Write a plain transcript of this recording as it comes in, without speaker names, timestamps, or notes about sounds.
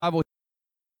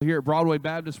Here at Broadway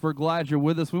Baptist. We're glad you're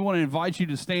with us. We want to invite you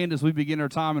to stand as we begin our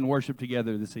time in worship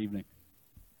together this evening.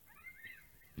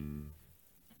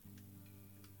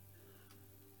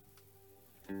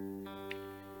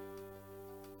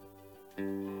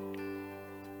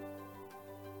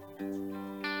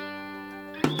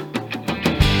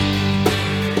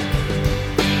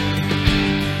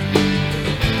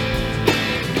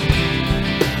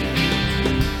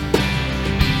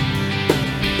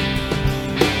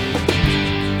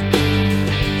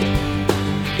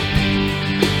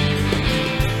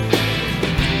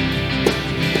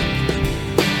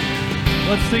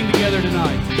 Let's sing together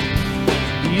tonight.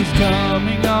 He's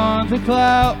coming on the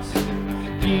clouds.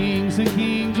 Kings and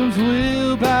kingdoms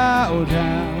will bow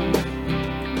down.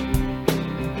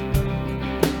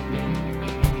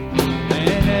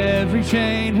 And every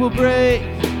chain will break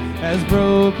as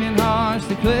broken hearts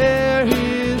declare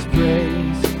His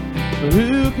praise. For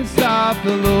who can stop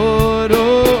the Lord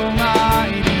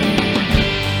Almighty?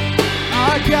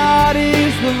 Our God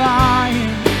is the Lion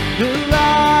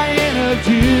of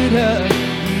Judah.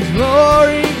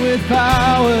 Roaring with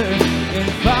power and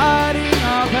fighting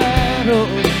our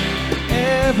battles.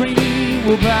 Every knee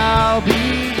will bow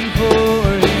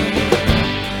before Him.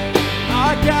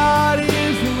 Our God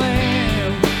is the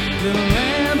Lamb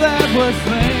that was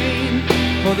slain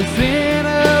for the sin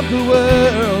of the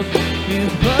world. His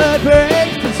blood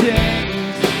breaks the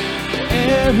chains.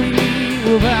 Every knee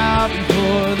will bow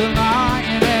before the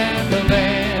Lion and the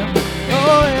Lamb.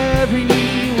 Oh, every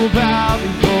knee will bow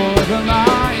before the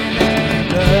Lion and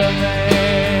the Lamb.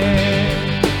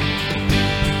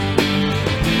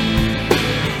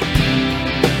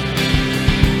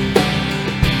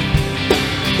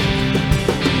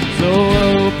 So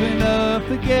open up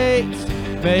the gates,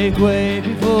 make way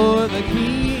before the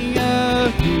King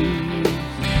of Kings.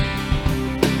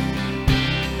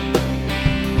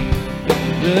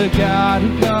 The God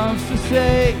who comes to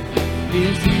save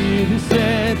is here to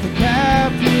set the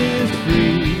captives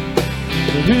free.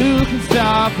 But who can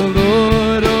stop the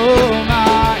Lord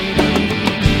Almighty?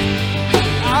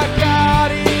 Our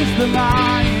God is the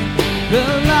Lion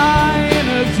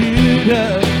of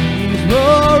Judah. He's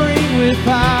roaring with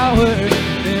power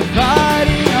and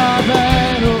fighting our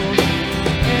battles.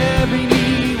 Every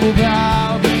knee will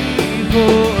bow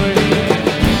before Him.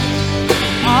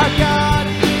 Our God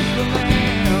is the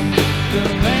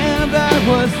Lamb that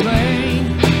was slain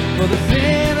for the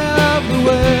sin of the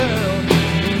world.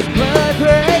 His blood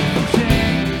breaks the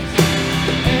chains.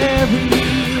 Every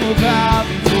knee will bow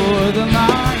before the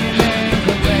Lion and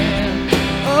the Lamb.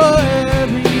 Oh,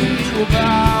 every knee will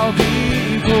bow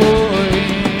before Him.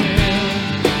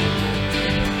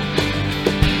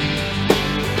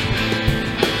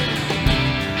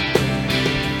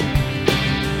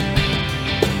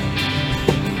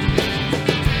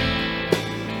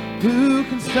 Who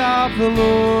can stop the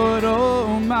Lord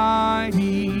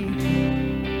Almighty?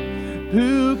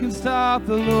 Who can stop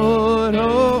the Lord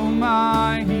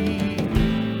Almighty?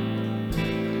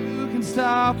 Who can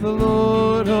stop the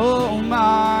Lord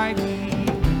Almighty?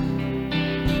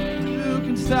 Who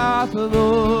can stop the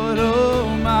Lord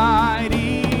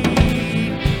Almighty?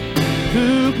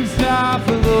 Who can stop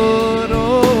the Lord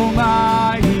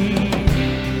Almighty?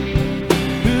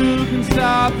 Who can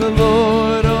stop the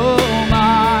Lord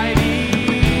Almighty?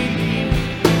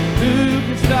 Who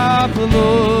can stop the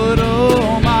Lord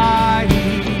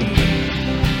Almighty?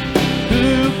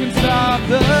 Who can stop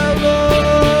the Lord?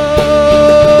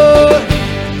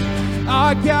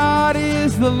 Our God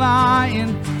is the Lion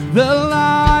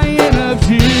of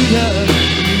Judah.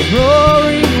 He's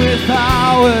roaring with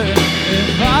power and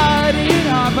fighting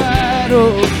our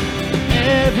battles.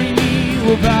 Every knee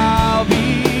will bow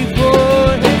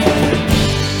before Him.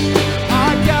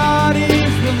 Our God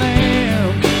is the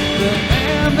Lamb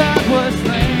that was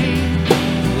slain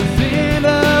for the sin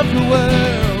of the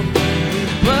world.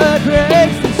 His blood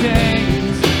breaks the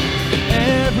chains.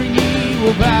 Every knee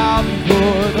will bow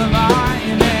before the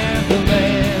Lion and the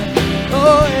Lamb.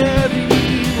 Oh, every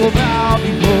knee will bow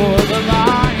before the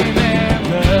Lion and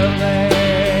the Lamb.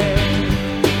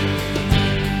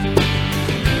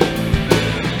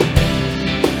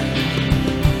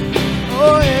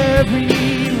 Oh, every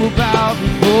knee will bow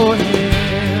before Him.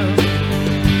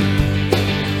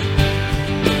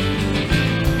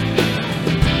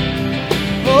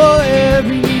 Oh,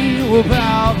 every knee will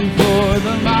bow before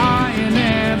the Lion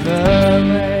and the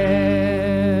Lamb.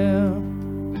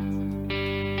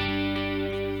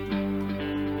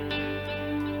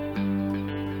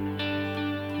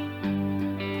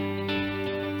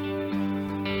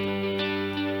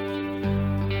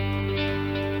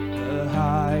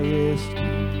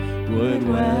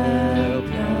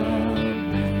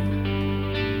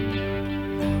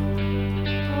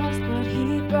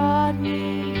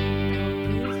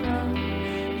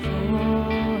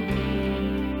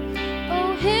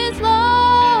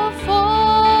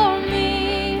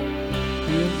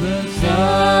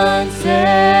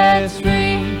 sets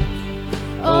free.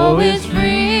 Oh, is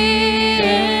free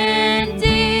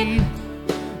indeed.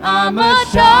 I'm a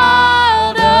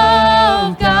child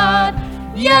of God.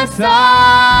 Yes,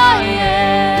 I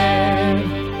am.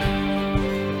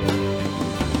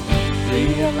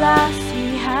 Free at last,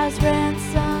 He has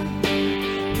ransomed.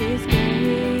 His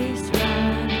grace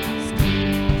runs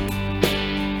deep.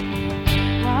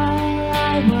 While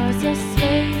I was a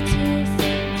slave to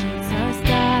sin, Jesus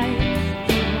died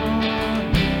for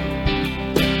me.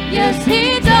 Yes, He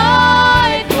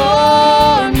died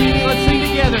for me. Let's sing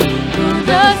together. Who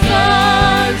the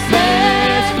Son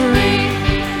sets free,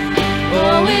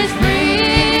 oh, is free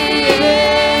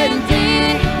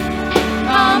indeed.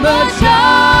 I'm a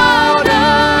child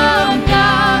of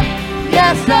God.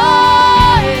 Yes,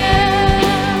 I am.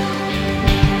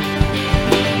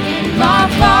 In my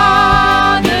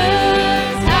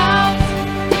Father's house,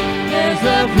 there's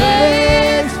a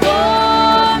place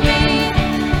for me.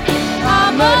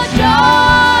 I'm a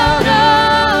child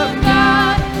of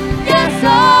God. Yes, I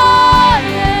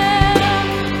am.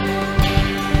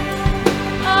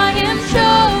 I am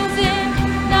chosen,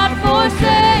 not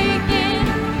forsaken.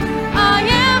 I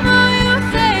am who you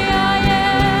say I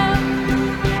am.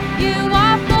 You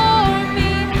are for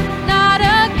me, not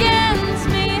against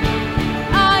me.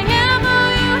 I am who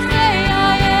you say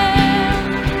I am.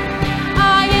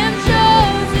 I am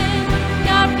chosen,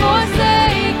 not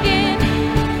forsaken.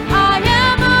 I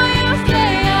am who you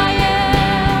say I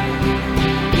am.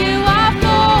 You are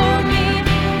for me,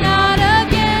 not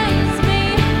against me.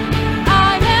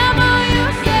 I am who you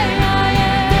say I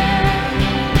am.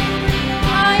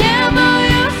 I am who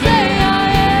you say I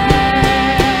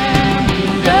am.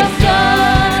 The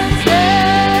Son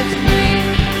sets free.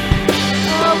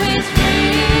 Oh, is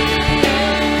free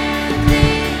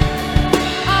indeed.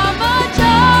 I'm a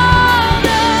child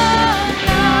of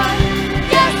God.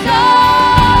 Yes,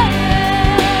 I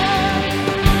am.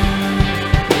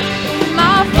 In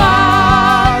my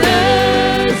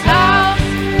Father's house,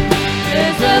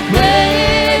 there's a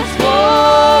place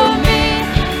for me.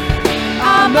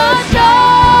 I'm a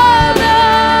child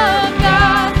of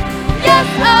God. Yes,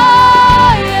 I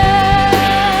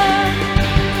am.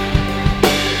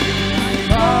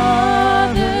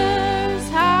 Father's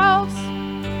house,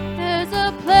 there's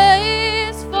a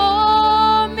place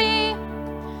for me.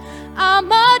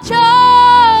 I'm a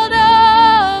child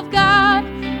of God.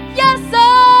 Yes,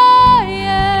 I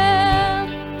am.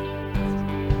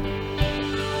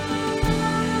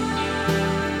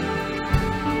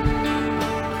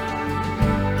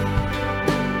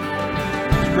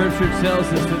 Scripture tells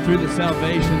us that through the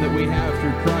salvation that we have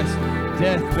through Christ's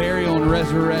death, burial, and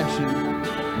resurrection,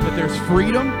 that there's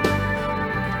freedom,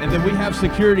 and that we have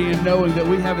security in knowing that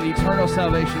we have an eternal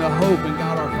salvation, a hope in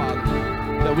God our Father,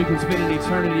 that we can spend an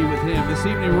eternity with Him. This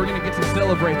evening, we're going to get to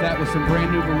celebrate that with some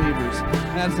brand new believers.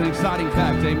 And that's an exciting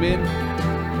fact, amen?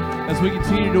 As we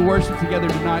continue to worship together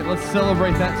tonight, let's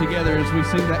celebrate that together as we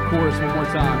sing that chorus one more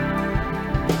time.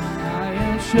 I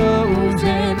am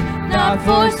chosen, Not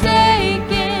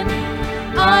forsaken.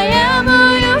 I am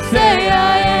who you say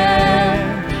I am.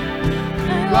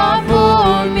 You are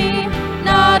for me,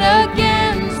 not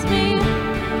against me.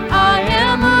 I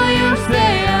am who you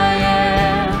say I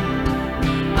am.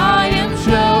 I am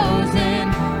chosen,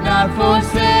 not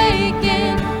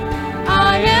forsaken.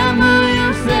 I am who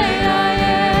you say I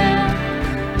am.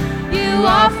 You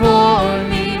are for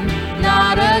me,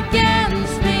 not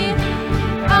against me.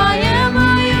 I am who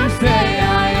you say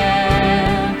I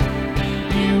am.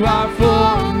 you are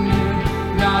for me,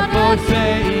 not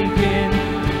forsaken.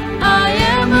 I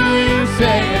am who you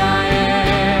say I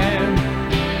am.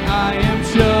 I am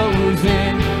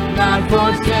chosen, Not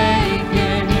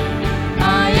forsaken.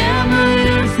 I am who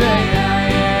you say I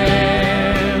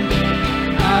am.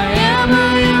 I am who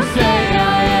you say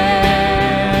I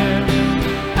am.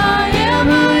 I am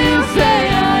who you say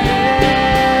I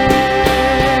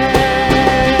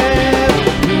am.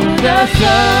 Who the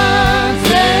Son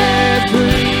set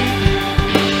free,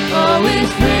 oh, is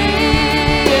free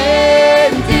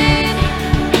indeed.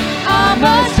 I'm a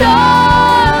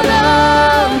child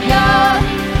of God.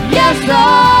 Yes,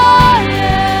 I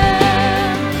am.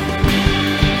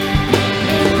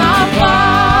 In my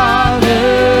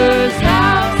Father's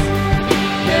house,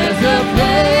 there's a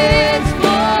place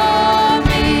for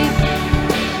me.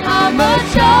 I'm a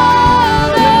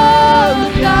child of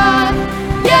God.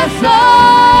 Yes, I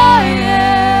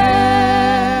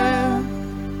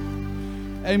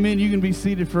am. Amen. You can be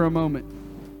seated for a moment.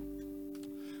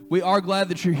 We are glad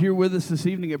that you're here with us this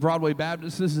evening at Broadway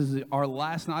Baptist. This is our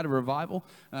last night of revival.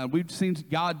 We've seen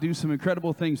God do some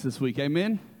incredible things this week.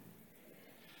 Amen.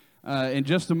 In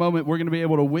just a moment, we're going to be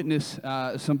able to witness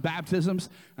some baptisms.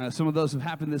 Some of those have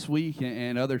happened this week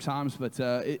and other times, but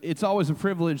it's always a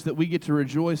privilege that we get to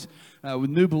rejoice with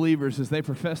new believers as they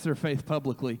profess their faith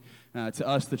publicly to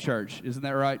us, the church. Isn't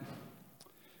that right?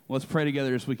 Well, let's pray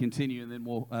together as we continue, and then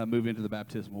we'll move into the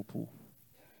baptismal pool.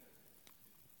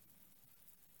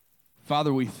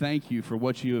 Father, we thank you for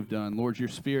what you have done. Lord, your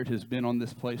Spirit has been on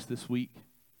this place this week.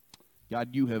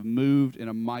 God, you have moved in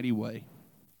a mighty way.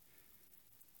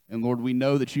 And Lord, we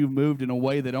know that you've moved in a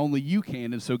way that only you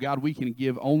can. And so, God, we can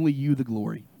give only you the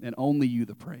glory and only you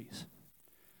the praise.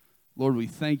 Lord, we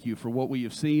thank you for what we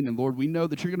have seen. And Lord, we know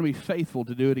that you're going to be faithful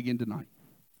to do it again tonight.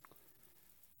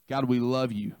 God, we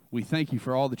love you. We thank you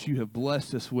for all that you have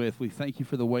blessed us with. We thank you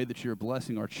for the way that you're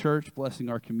blessing our church, blessing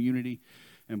our community,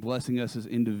 and blessing us as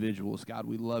individuals. God,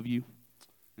 we love you.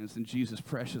 And it's in Jesus'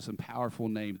 precious and powerful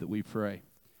name that we pray.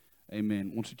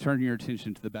 Amen. Won't you turn your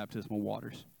attention to the baptismal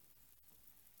waters?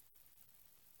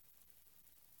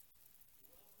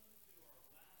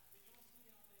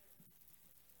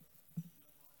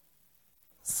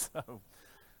 So,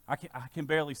 I can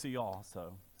barely see y'all,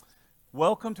 so.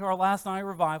 Welcome to our last night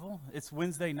revival. It's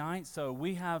Wednesday night, so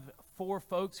we have 4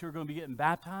 folks who are going to be getting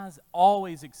baptized.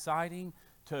 Always exciting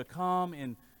to come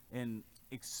and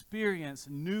experience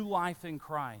new life in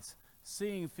Christ.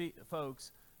 Seeing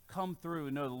folks come through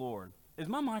and know the Lord. Is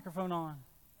my microphone on?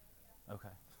 Okay.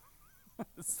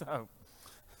 So,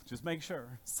 just make sure.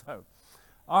 So,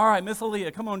 all right, Miss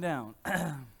Aaliyah, come on down.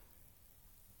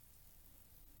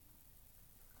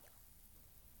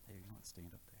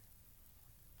 Stand up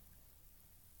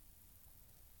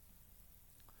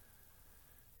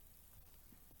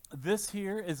there. This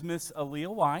here is Miss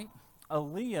Aaliyah White.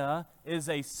 Aaliyah is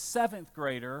a 7th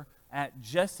grader at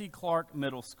Jesse Clark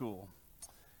Middle School.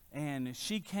 And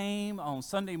she came on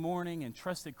Sunday morning and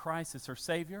trusted Christ as her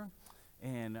Savior.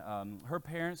 And her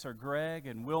parents are Greg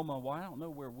and Wilma White. I don't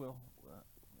know where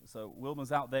so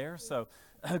Wilma's out there. So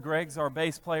Greg's our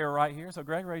bass player right here. So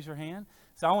Greg, raise your hand.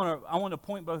 So I want to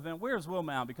point both of them. Where's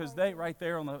Wilma out? Because they, right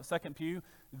there on the second pew,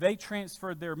 they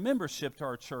transferred their membership to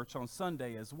our church on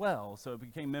Sunday as well. So it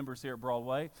became members here at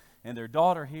Broadway. And their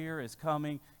daughter here is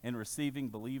coming and receiving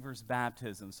believers'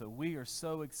 baptism. So we are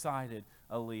so excited,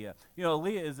 Aaliyah. You know,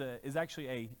 Aaliyah is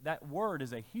actually that word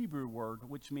is a Hebrew word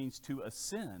which means to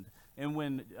ascend. And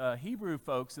when Hebrew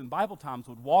folks in Bible times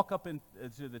would walk up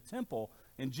into the temple,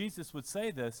 and Jesus would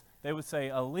say this, they would say,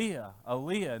 Aaliyah,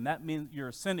 Aaliyah, and that means you're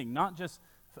ascending, not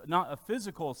a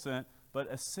physical ascent,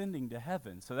 but ascending to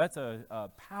heaven. So that's a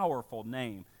powerful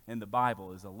name in the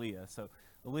Bible is Aaliyah. So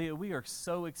Aaliyah, we are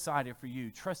so excited for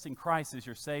you, trusting Christ as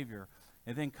your Savior,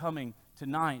 and then coming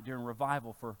tonight during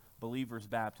revival for believers'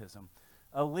 baptism.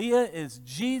 Aaliyah is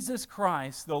Jesus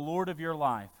Christ, the Lord of your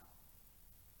life.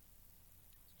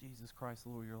 Is Jesus Christ, the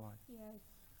Lord of your life? Yes.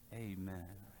 Amen.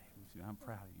 I'm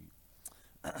proud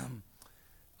of you.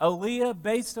 Aaliyah,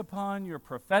 based upon your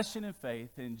profession and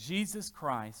faith in Jesus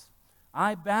Christ,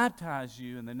 I baptize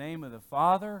you in the name of the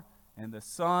Father and the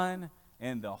Son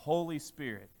and the Holy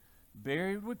Spirit,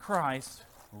 buried with Christ,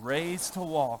 raised to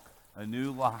walk a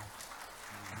new life.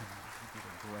 You did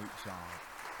a great job.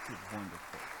 You did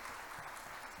wonderful.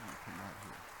 Come right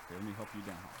here. Let me help you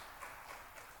down.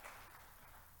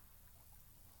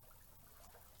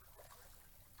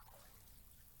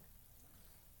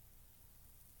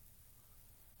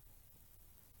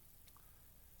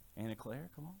 Anna Claire,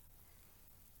 come on.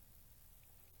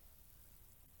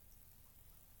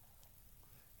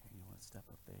 Here, you want to step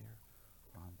up there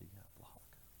on the block.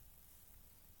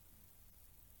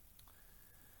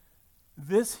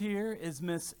 This here is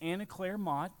Miss Anna Claire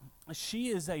Mott. She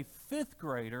is a 5th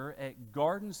grader at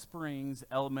Garden Springs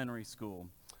Elementary School.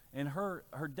 And her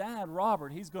dad,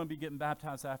 Robert, he's going to be getting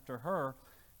baptized after her.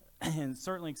 And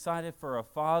certainly excited for a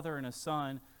father and a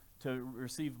son to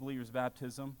receive believers'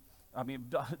 baptism. I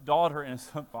mean, daughter and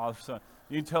son, father, son.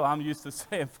 You can tell I'm used to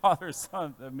saying father,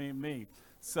 son, I mean me.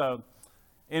 So,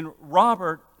 and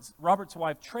Robert's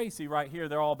wife, Tracy, right here,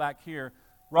 they're all back here.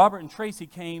 Robert and Tracy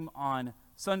came on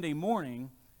Sunday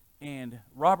morning, and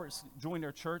Robert joined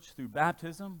our church through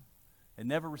baptism and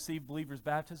never received believer's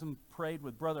baptism, prayed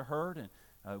with Brother Hurd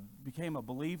and became a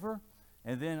believer.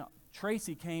 And then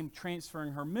Tracy came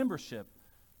transferring her membership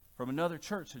from another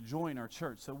church to join our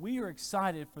church. So we are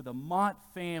excited for the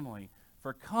Mott family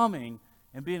for coming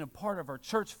and being a part of our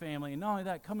church family, and not only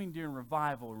that, coming during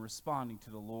revival and responding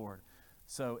to the Lord.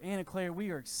 So Anna Claire,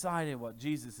 we are excited what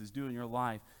Jesus is doing in your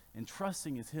life and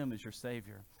trusting as Him as your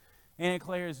Savior. Anna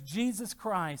Claire, is Jesus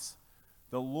Christ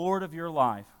the Lord of your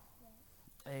life?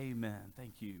 Yes. Amen.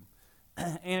 Thank you.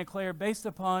 Anna Claire, based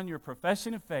upon your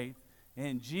profession of faith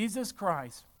in Jesus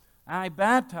Christ, I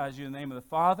baptize you in the name of the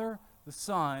Father, the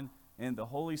Son, and the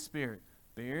Holy Spirit.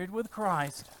 Buried with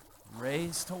Christ,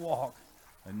 raised to walk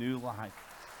a new life.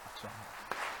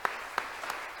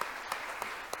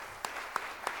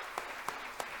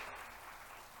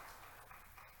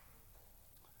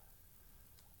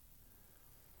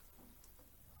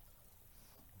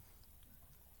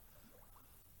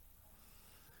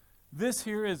 This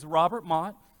here is Robert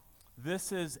Mott.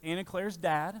 This is Anna Claire's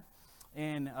dad.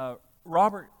 And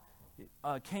Robert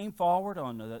came forward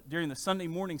during the Sunday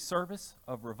morning service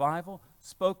of revival,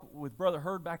 spoke with Brother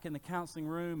Hurd back in the counseling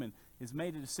room, and has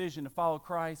made a decision to follow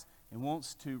Christ and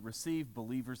wants to receive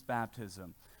believer's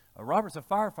baptism. Robert's a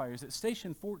firefighter. Is it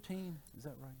Station 14? Is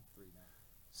that right? 3 now.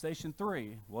 Station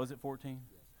 3. Was it 14?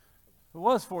 Yes. It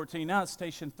was 14. Now it's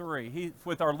Station 3. He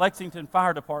with our Lexington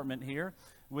Fire Department here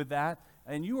with that.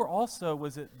 And you were also,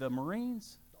 was it the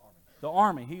Marines? The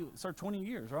Army. The Army. He served 20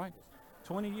 years, right? Yes.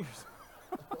 20 years.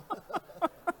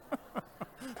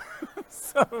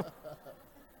 So,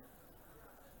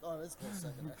 Oh, that's close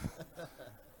second.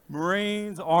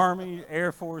 Marines, Army,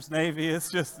 Air Force, Navy. It's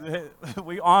just,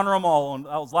 we honor them all. And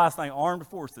that was last night, Armed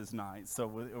Forces Night, so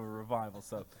with revival.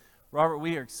 So, Robert,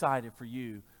 we are excited for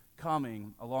you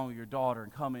coming along with your daughter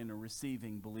and coming and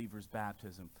receiving believer's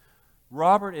baptism.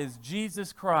 Robert is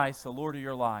Jesus Christ, the Lord of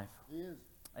your life. He is.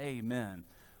 Amen.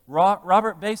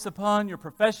 Robert, based upon your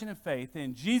profession of faith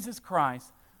in Jesus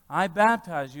Christ, I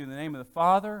baptize you in the name of the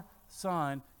Father,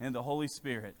 Son, and the Holy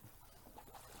Spirit.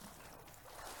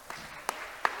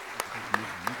 You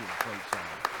did a great job.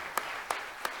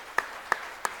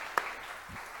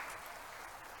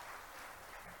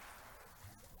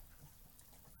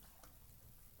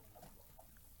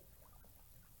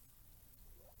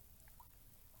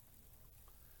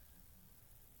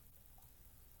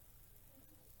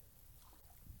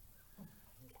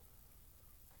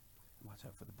 Watch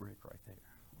out for the brick right there.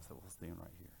 So we'll stand right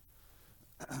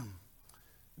here.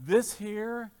 This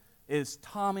here is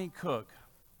Tommy Cook.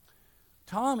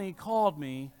 Tommy called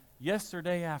me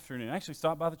yesterday afternoon. I actually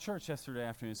stopped by the church yesterday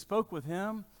afternoon, spoke with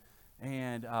him,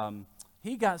 and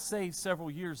he got saved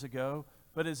several years ago,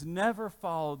 but has never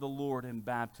followed the Lord in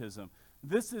baptism.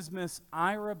 This is Miss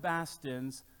Ira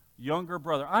Baston's younger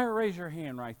brother. Ira, raise your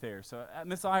hand right there. So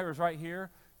Miss Ira's right here,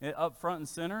 up front and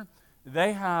center.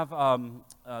 They have,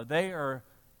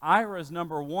 Ira's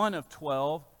number 1 of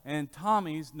 12, and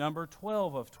Tommy's number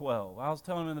 12 of 12. I was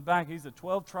telling him in the back, he's the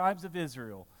 12 tribes of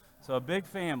Israel. So a big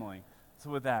family.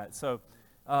 So with that. So,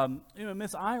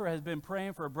 Miss Ira has been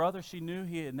praying for a brother. She knew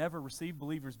he had never received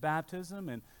believer's baptism.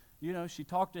 And, she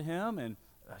talked to him, and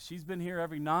she's been here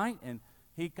every night. And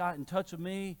he got in touch with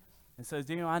me and says,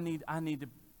 Daniel, I need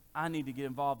to get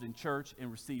involved in church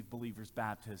and receive believer's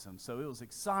baptism. So it was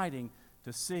exciting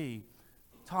to see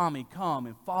Tommy come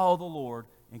and follow the Lord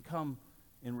and come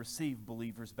and receive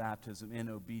believer's baptism in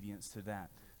obedience to that.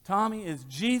 Tommy is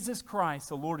Jesus Christ,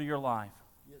 the Lord of your life.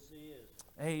 Yes, he is.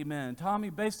 Amen. Tommy,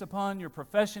 based upon your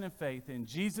profession of faith in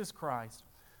Jesus Christ,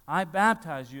 I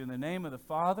baptize you in the name of the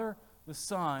Father, the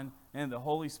Son, and the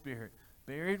Holy Spirit.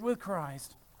 Buried with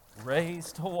Christ,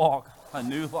 raised to walk a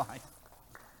new life.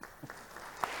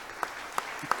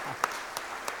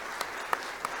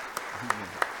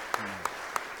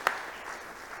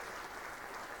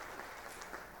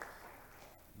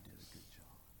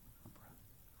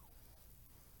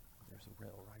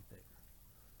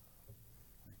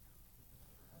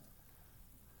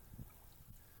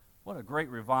 What a great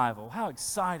revival. How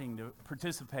exciting to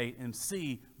participate and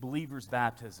see believers'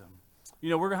 baptism.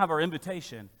 We're going to have our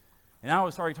invitation. And I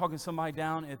was already talking to somebody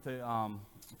down at the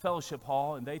fellowship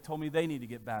hall, and they told me they need to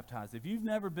get baptized. If you've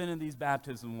never been in these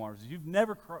baptism waters, if you've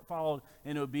never followed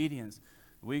in obedience,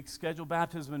 we schedule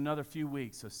baptism in another few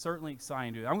weeks. So certainly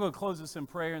exciting to do that. I'm going to close this in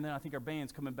prayer, and then I think our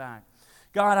band's coming back.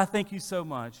 God, I thank you so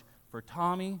much for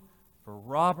Tommy, for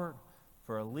Robert,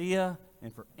 for Aaliyah,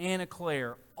 and for Anna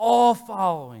Claire, all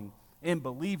following in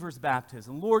believers'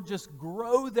 baptism. Lord, just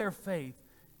grow their faith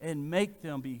and make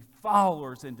them be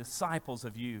followers and disciples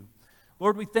of you.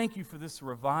 Lord, we thank you for this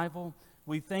revival.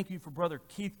 We thank you for Brother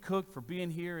Keith Cook for being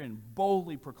here and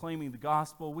boldly proclaiming the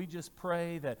gospel. We just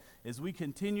pray that as we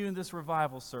continue in this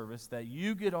revival service, that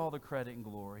you get all the credit and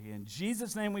glory. In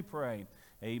Jesus' name we pray.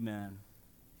 Amen.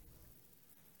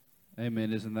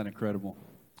 Amen. Isn't that incredible?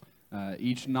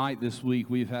 Each night this week,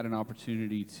 we've had an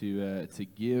opportunity to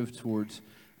give towards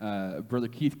Brother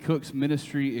Keith Cook's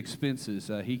ministry expenses.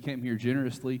 He came here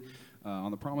generously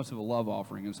on the promise of a love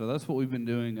offering. And so that's what we've been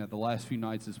doing the last few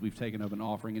nights as we've taken up an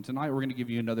offering. And tonight we're going to give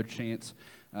you another chance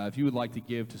if you would like to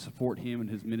give to support him and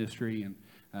his ministry. And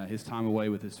his time away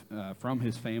with from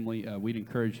his family, we'd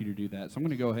encourage you to do that. So I'm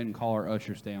going to go ahead and call our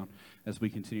ushers down as we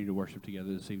continue to worship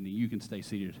together this evening. You can stay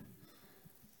seated.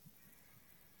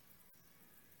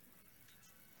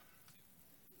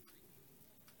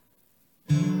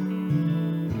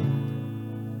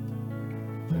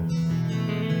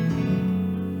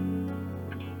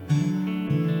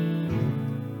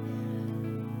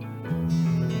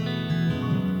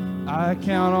 I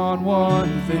count on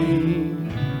one thing,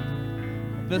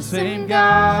 the same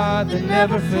God that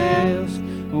never fails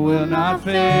will not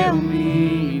fail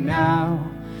me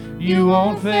now. You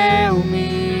won't fail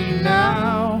me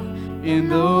now in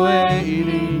the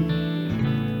waiting.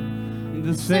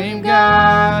 The same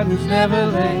God who's never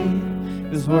late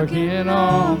is working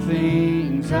all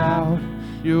things out.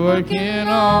 You're working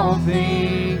all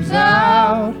things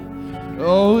out.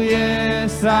 Oh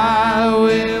yes, I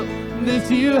will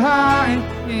lift you high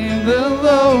in the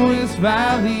lowest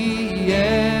valley.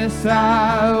 Yes,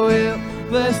 I will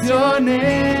bless your name.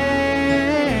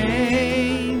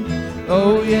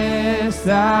 Oh yes,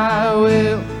 I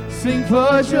will sing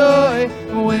for joy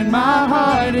when my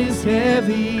heart is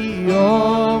heavy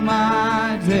all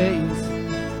my days.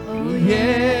 Oh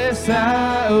yes,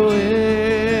 I will.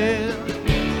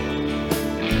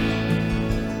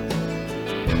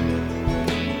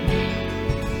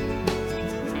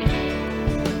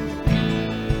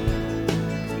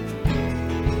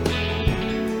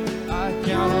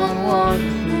 Count on one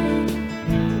thing.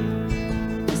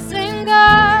 The same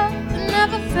God that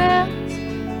never fails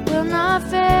will not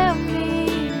fail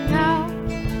me now.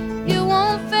 You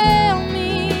won't fail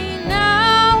me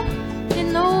now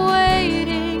in the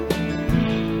waiting.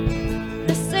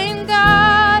 The same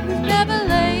God who's never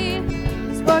late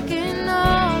is working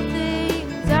all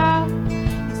things out.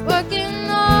 He's working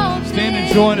all things out. Stand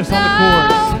and join us on the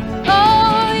chorus.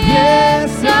 Oh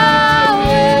yes, I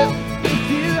will.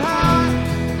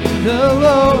 The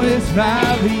lowest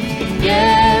valley,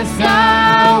 yes,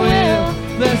 I will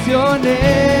bless your name.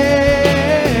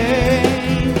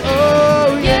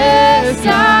 Oh, yes,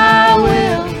 I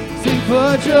will sing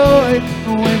for joy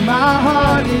when my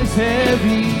heart is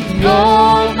heavy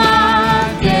all my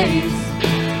days.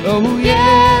 Oh,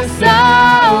 yes,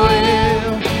 I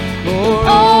will for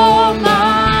all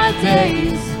my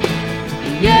days.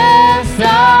 Yes,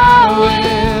 I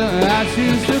will. I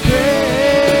choose to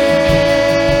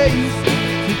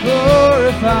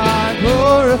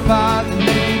glorify the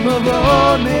name of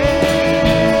all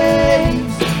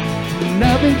names.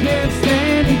 Nothing can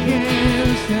stand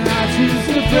against, and I choose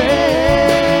to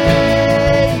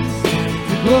praise.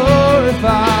 To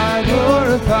glorify the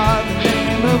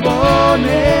name of all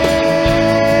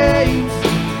names.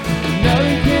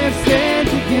 Nothing can stand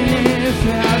against,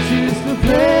 and I choose to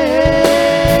praise.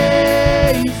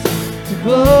 To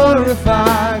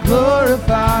glorify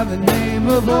the name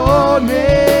of all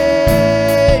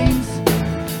names.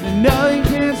 Nothing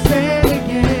can stand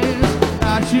against.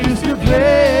 I choose to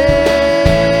praise,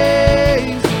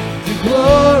 to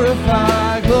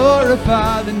glorify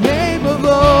the name of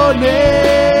all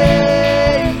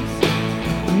names.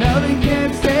 Nothing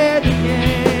can stand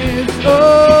against.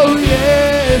 Oh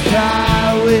yes,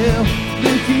 I will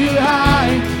lift you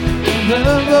high in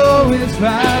the lowest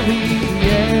valley.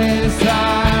 Yes,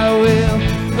 I will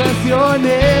bless your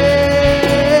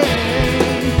name.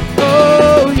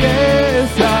 Oh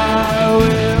yes, I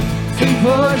will sing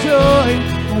for joy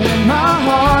when my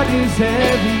heart is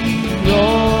heavy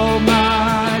all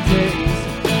my days.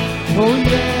 Oh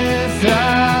yes,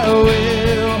 I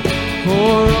will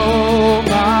for all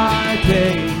my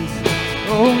days.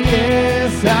 Oh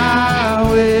yes, I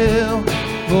will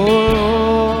for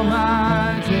all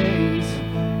my days.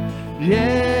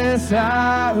 Yes,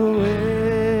 I will.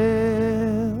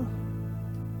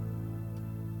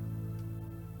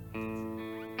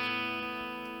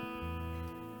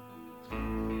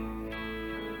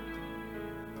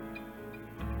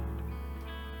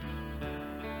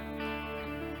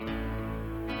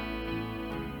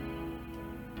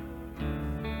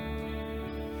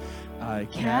 I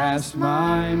cast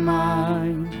my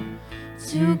mind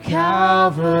to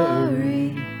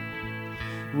Calvary,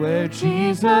 where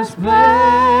Jesus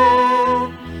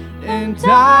bled and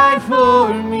died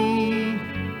for me.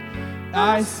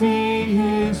 I see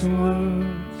his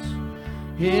wounds,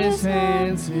 his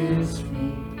hands, his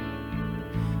feet,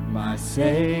 my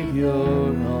Savior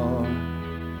on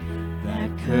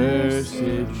that cursed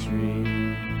tree.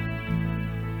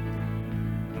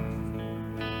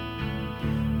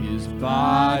 His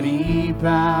body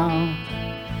bound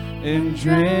and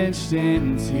drenched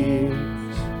in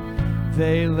tears,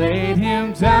 they laid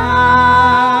him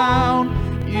down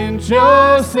in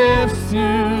Joseph's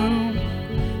tomb.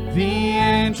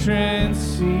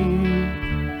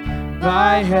 seen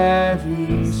by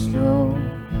heavy stone,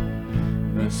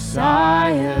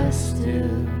 Messiah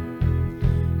still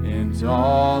and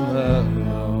all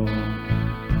alone.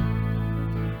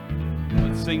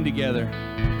 Let's sing together.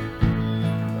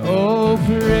 Oh,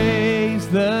 praise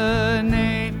the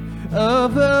name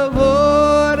of the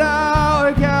Lord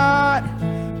our God.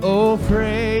 Oh,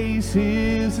 praise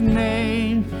his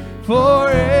name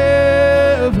forevermore.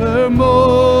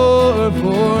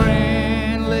 For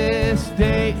endless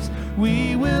days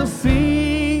we will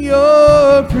sing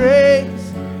your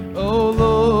praise. Oh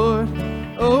Lord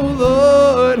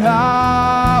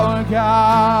our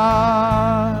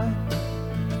God.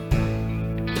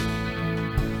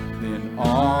 Then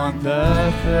on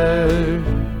the third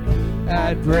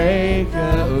at break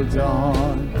of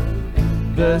dawn,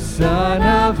 the Son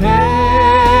of Heaven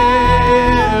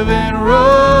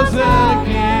rose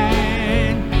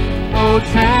again. Oh,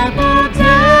 trample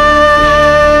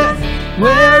death,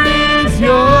 where is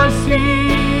your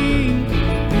sting?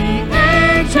 The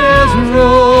angels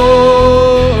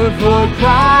roar for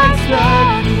Christ the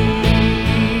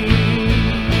King.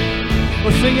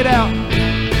 Well, sing it out.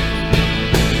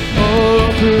 Oh,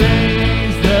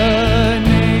 praise the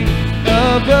name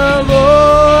of the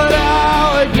Lord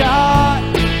our God.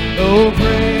 Oh,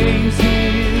 praise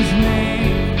his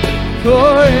name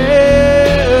forevermore.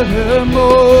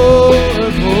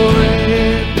 For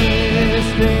endless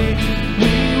days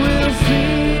we will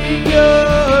sing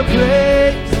your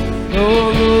praise. Oh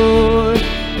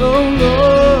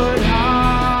Lord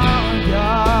our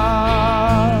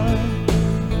God.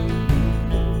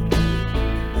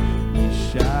 We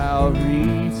shall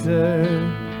return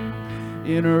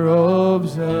in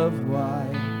robes of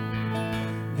white.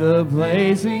 The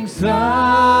blazing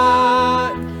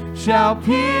sun shall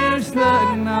pierce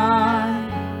the night,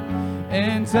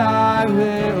 and I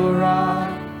will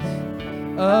rise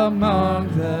among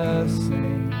the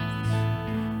saints,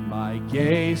 my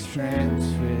gaze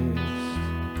transfixed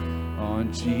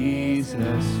on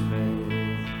Jesus' face.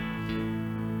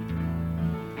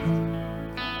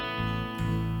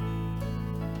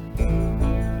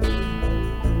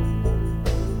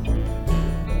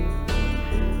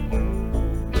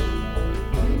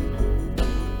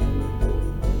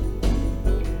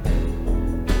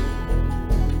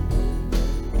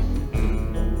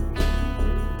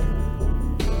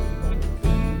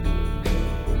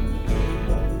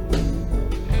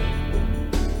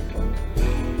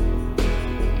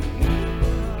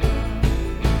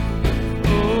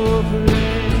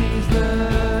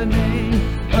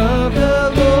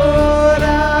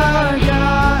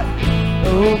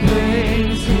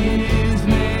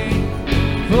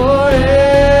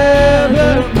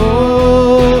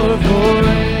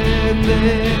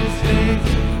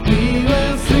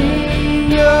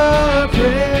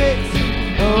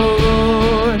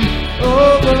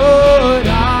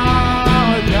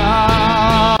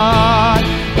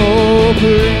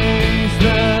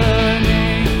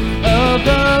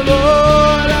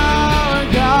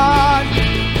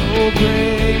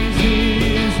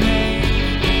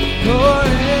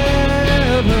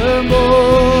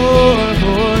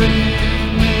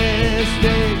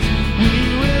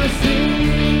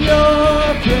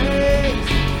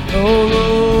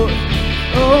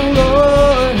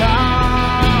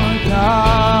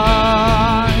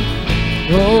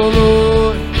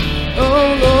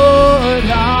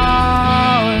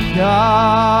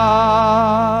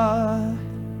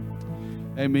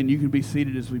 Amen. You can be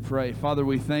seated as we pray. Father,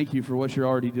 we thank you for what you're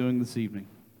already doing this evening.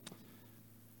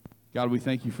 God, we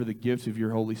thank you for the gift of your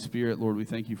Holy Spirit. Lord, we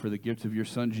thank you for the gift of your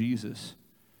Son, Jesus,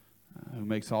 who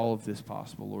makes all of this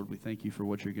possible. Lord, we thank you for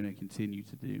what you're going to continue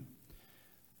to do.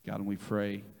 God, and we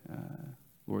pray,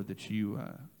 Lord, that you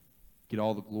get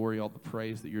all the glory, all the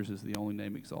praise, that yours is the only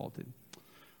name exalted.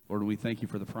 Lord, we thank you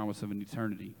for the promise of an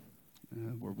eternity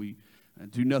where we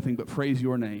do nothing but praise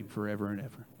your name forever and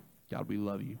ever. God, we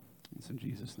love you. It's in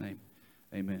Jesus' name.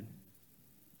 Amen.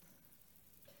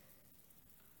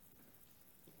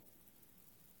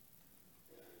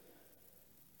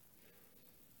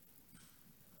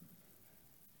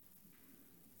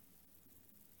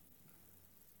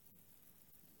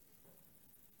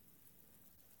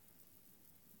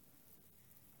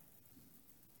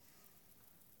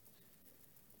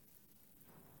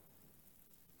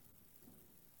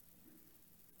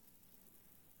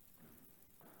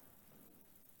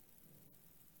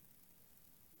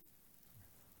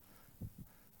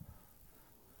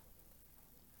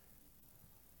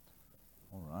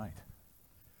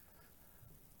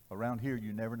 Around here,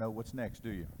 you never know what's next,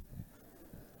 do you?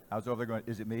 I was over there going,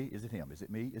 is it me? Is it him? Is it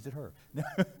me? Is it her?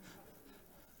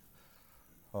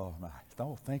 Oh, my.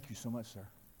 Oh, thank you so much, sir.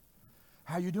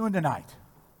 How you doing tonight?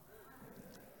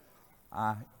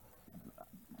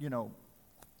 You know,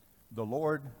 the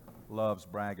Lord loves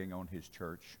bragging on his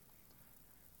church,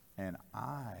 and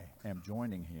I am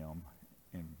joining him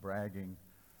in bragging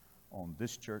on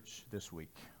this church this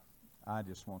week. I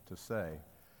just want to say,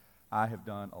 I have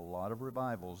done a lot of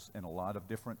revivals in a lot of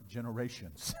different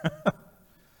generations.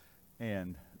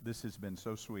 And this has been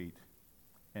so sweet.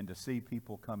 And to see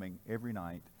people coming every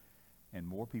night and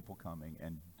more people coming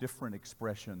and different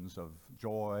expressions of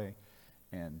joy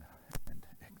and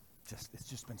it's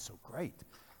just been so great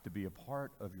to be a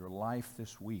part of your life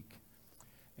this week.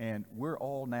 And we're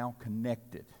all now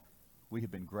connected. We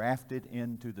have been grafted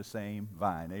into the same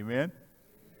vine. Amen?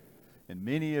 And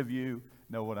many of you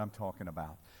know what I'm talking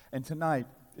about. And tonight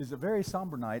is a very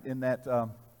somber night in that,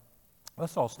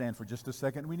 let's all stand for just a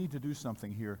second. We need to do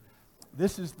something here.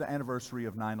 This is the anniversary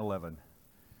of 9/11.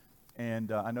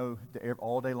 And I know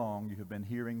all day long you have been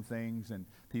hearing things and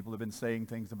people have been saying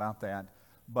things about that.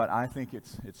 But I think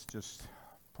it's just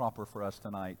proper for us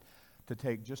tonight to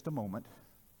take just a moment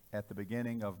at the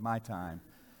beginning of my time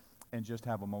and just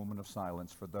have a moment of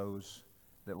silence for those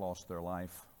that lost their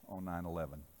life on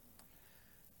 9/11.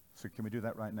 So can we do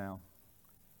that right now?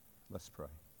 Let's pray.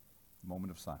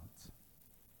 Moment of silence.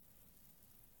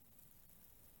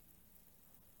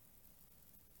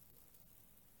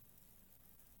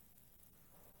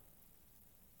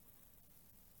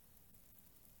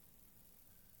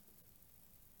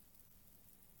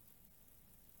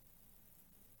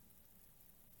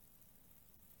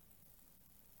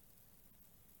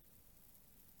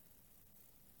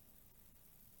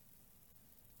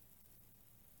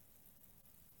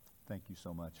 Thank you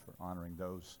so much for honoring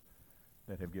those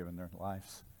that have given their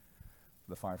lives,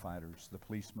 the firefighters, the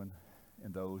policemen,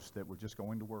 and those that were just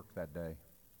going to work that day,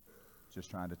 just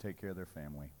trying to take care of their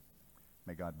family.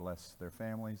 May God bless their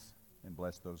families and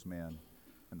bless those men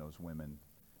and those women,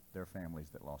 their families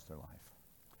that lost their life.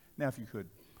 Now, if you could,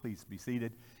 please be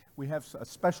seated. We have a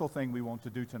special thing we want to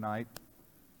do tonight.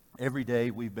 Every day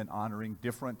we've been honoring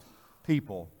different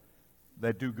people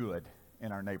that do good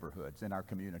in our neighborhoods, in our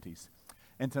communities.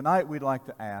 And tonight we'd like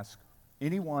to ask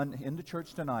anyone in the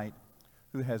church tonight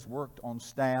who has worked on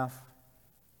staff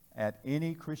at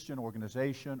any Christian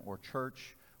organization or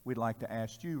church, we'd like to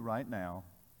ask you right now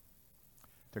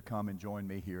to come and join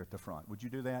me here at the front. Would you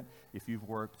do that? If you've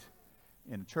worked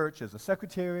in a church as a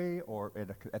secretary or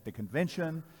at the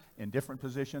convention in different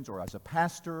positions or as a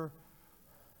pastor,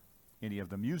 any of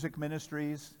the music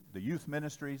ministries, the youth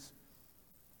ministries,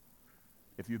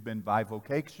 if you've been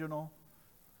bivocational,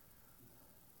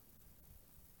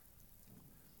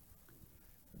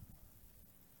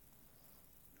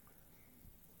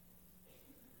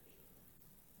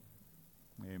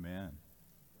 amen.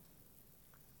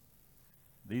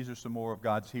 These are some more of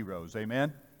God's heroes.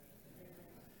 Amen?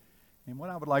 And what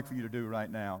I would like for you to do right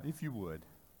now, if you would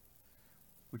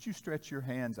you stretch your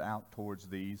hands out towards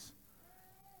these?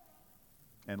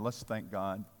 And let's thank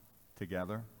God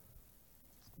together.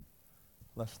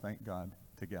 Let's thank God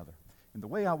together. And the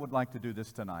way I would like to do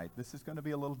this tonight, this is going to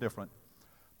be a little different,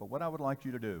 but what I would like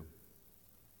you to do,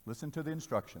 listen to the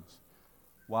instructions.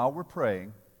 While we're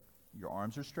praying, your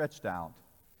arms are stretched out.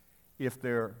 If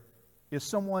there is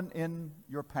someone in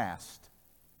your past,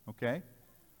 okay,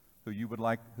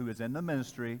 who is in the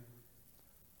ministry,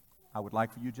 I would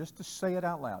like for you just to say it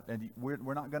out loud. And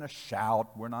we're not going to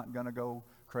shout. We're not going to go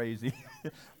crazy.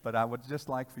 But I would just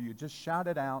like for you, just shout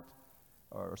it out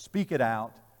or speak it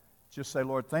out. Just say,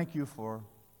 Lord, thank you for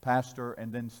Pastor,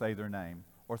 and then say their name.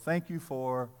 Or thank you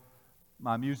for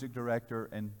my music director,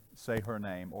 and say her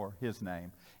name or his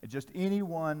name. And just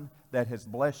anyone that has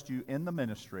blessed you in the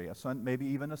ministry, maybe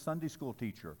even a Sunday school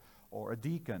teacher or a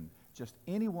deacon, just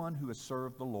anyone who has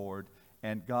served the Lord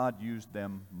and God used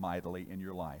them mightily in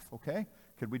your life. Okay?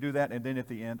 Could we do that? And then at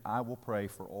the end, I will pray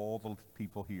for all the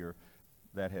people here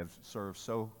that have served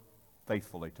so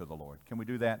faithfully to the Lord. Can we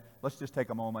do that? Let's just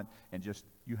take a moment and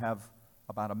you have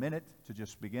about a minute to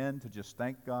just begin to just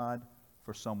thank God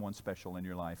for someone special in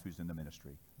your life who's in the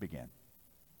ministry. Begin.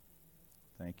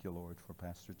 Thank you, Lord, for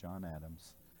Pastor John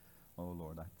Adams. Oh,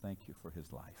 Lord, I thank you for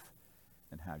his life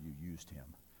and how you used him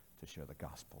to share the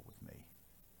gospel with me.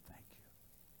 Thank you.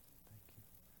 Thank you.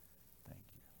 Thank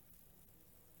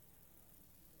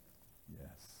you.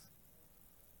 Yes.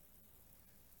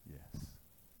 Yes.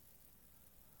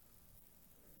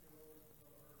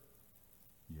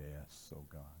 Yes, oh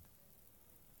God.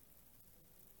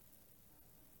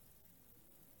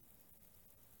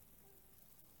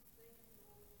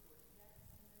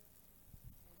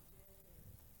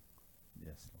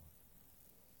 Yes, Lord.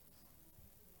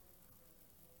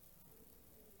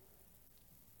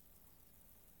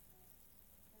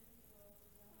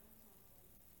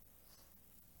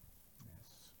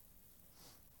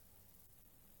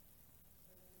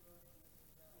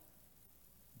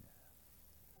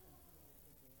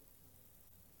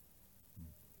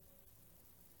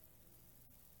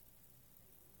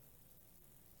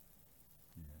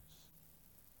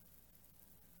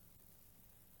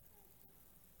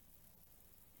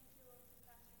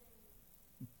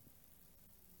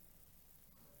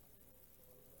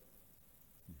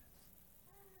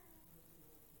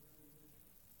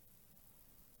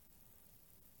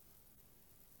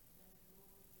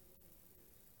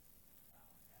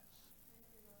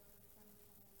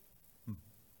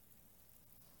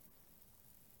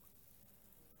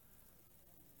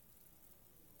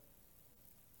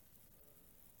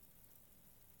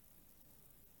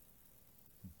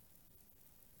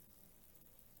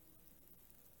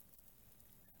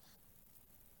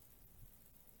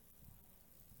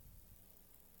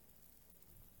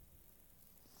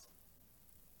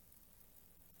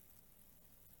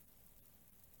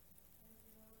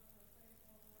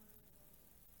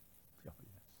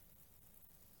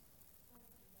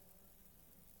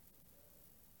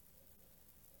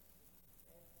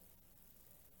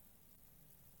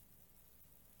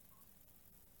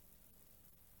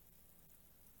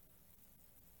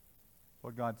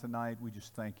 Lord God, tonight we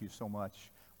just thank you so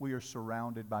much. We are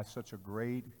surrounded by such a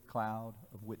great cloud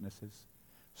of witnesses.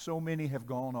 So many have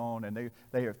gone on, and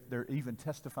they're even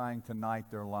testifying tonight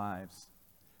their lives.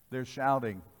 They're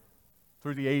shouting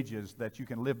through the ages that you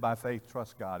can live by faith,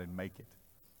 trust God, and make it.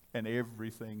 And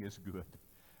everything is good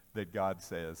that God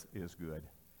says is good.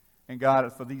 And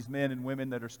God, for these men and women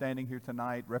that are standing here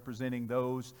tonight, representing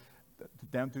those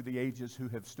down through the ages who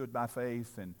have stood by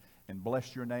faith and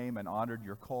blessed your name and honored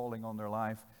your calling on their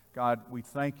life, God, we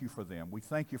thank you for them. We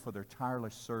thank you for their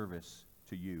tireless service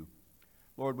to you.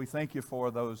 Lord, we thank you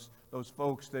for those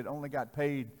folks that only got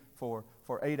paid for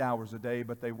 8 hours a day,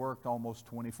 but they worked almost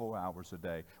 24 hours a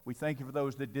day. We thank you for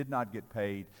those that did not get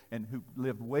paid and who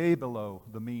lived way below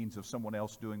the means of someone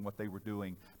else doing what they were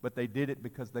doing, but they did it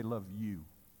because they love you.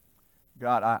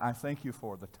 God, I thank you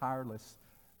for the tireless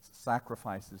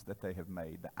sacrifices that they have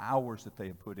made, the hours that they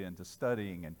have put into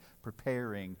studying and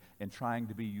preparing and trying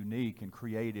to be unique and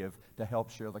creative to help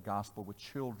share the gospel with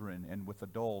children and with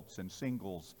adults and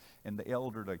singles and the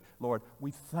elderly. Lord,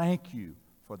 we thank you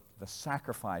for the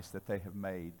sacrifice that they have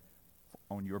made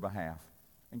on your behalf.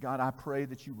 And God, I pray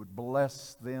that you would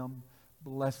bless them,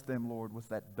 Lord, with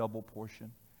that double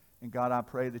portion. And God, I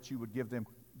pray that you would give them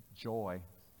joy,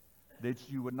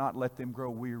 that you would not let them grow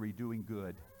weary doing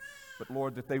good, but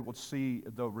Lord, that they will see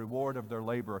the reward of their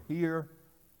labor here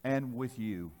and with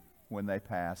you when they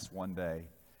pass one day.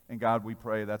 And God, we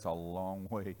pray that's a long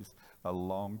ways, a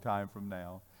long time from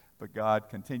now. But God,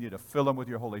 continue to fill them with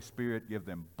your Holy Spirit, give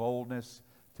them boldness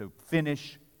to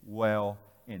finish well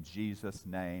in Jesus'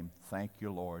 name. Thank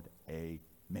you, Lord.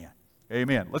 Amen.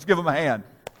 Amen. Let's give them a hand.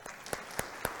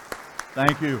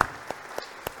 Thank you.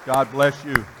 God bless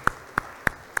you.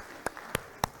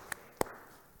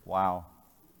 Wow.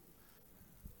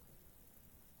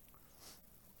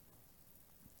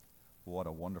 What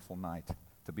a wonderful night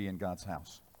to be in God's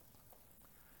house.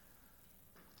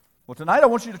 Well, tonight I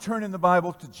want you to turn in the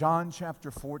Bible to John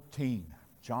chapter 14.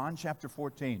 John chapter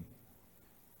 14.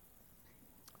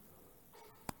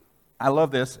 I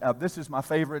love this. This is my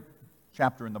favorite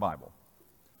chapter in the Bible.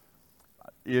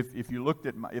 If you looked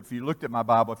at my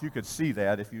Bible, if you could see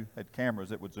that, if you had cameras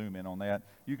that would zoom in on that,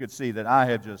 you could see that I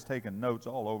have just taken notes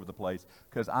all over the place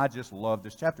because I just love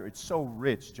this chapter. It's so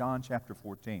rich, John chapter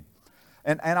 14.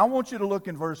 And I want you to look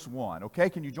in verse 1, okay?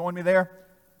 Can you join me there?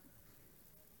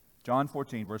 John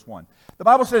 14, verse 1. The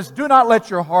Bible says, "Do not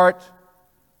let your heart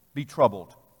be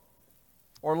troubled,"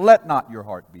 or "let not your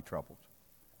heart be troubled."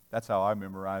 That's how I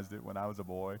memorized it when I was a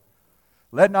boy.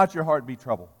 "Let not your heart be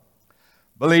troubled.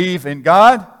 Believe in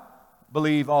God,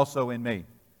 believe also in me.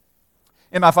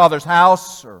 In my Father's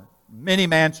house are many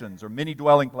mansions or many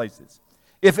dwelling places.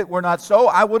 If it were not so,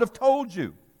 I would have told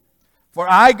you. For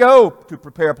I go to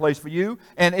prepare a place for you,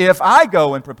 and if I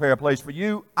go and prepare a place for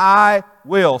you, I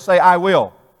will." Say, I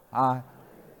will.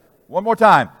 One more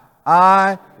time.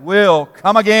 "I will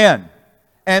come again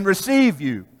and receive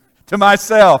you to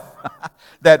myself,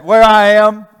 that where I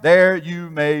am, there you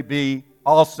may be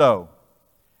also."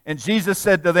 And Jesus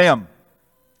said to them,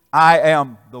 "I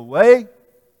am the way,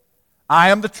 I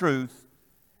am the truth,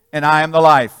 and I am the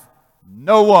life.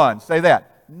 No one," say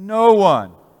that, no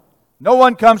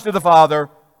one comes to the Father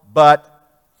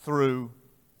but through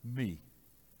me.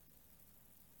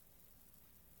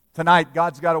 Tonight,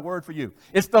 God's got a word for you.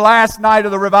 It's the last night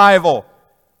of the revival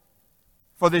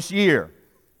for this year.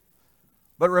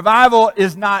 But revival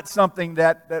is not something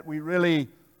that we really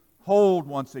hold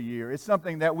once a year. It's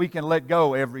something that we can let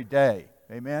go every day.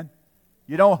 Amen?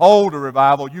 You don't hold a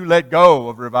revival, you let go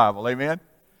of revival. Amen?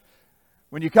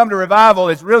 When you come to revival,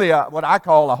 it's really what I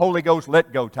call a Holy Ghost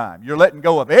let-go time. You're letting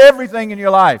go of everything in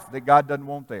your life that God doesn't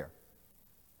want there.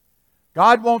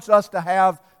 God wants us to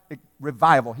have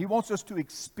revival. He wants us to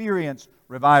experience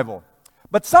revival.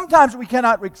 But sometimes we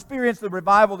cannot experience the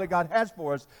revival that God has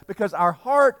for us because our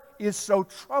heart is so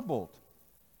troubled.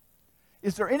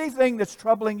 Is there anything that's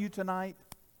troubling you tonight?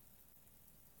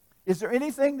 Is there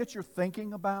anything that you're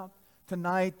thinking about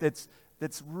tonight that's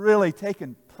really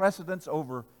taken precedence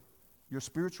over your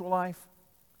spiritual life?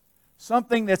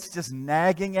 Something that's just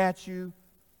nagging at you,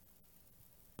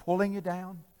 pulling you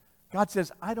down? God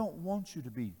says, I don't want you to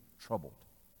be troubled.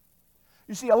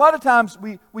 You see, a lot of times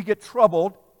we get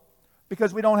troubled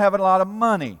because we don't have a lot of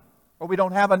money, or we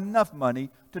don't have enough money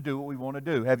to do what we want to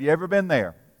do. Have you ever been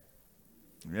there?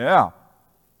 Yeah.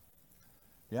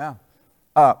 Yeah.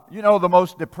 You know, the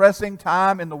most depressing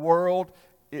time in the world,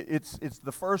 it's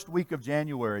the first week of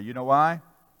January. You know why?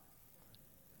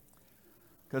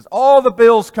 Because all the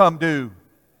bills come due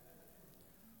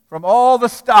from all the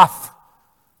stuff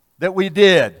that we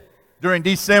did during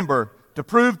December to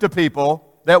prove to people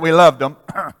that we loved them.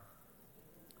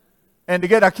 and to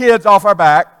get our kids off our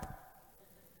back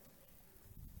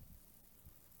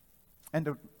and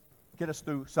to get us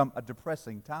through a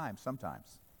depressing time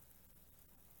sometimes.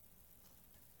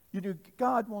 You know,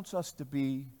 God wants us to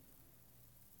be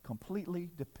completely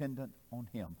dependent on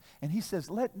Him. And He says,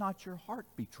 let not your heart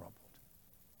be troubled.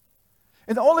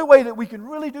 And the only way that we can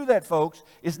really do that, folks,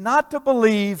 is not to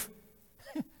believe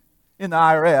in the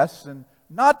IRS and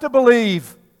not to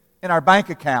believe in our bank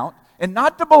account and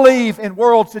not to believe in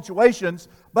world situations,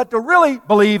 but to really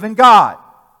believe in God.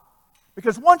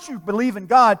 Because once you believe in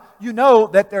God, you know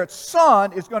that their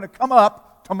sun is going to come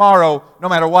up tomorrow no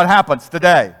matter what happens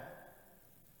today.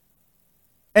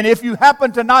 And if you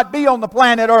happen to not be on the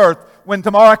planet Earth when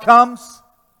tomorrow comes,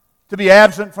 to be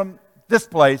absent from this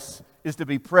place is to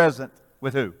be present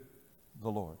with who?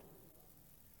 The Lord.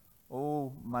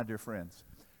 Oh, my dear friends.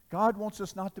 God wants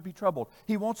us not to be troubled.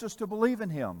 He wants us to believe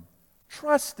in Him.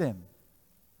 Trust Him.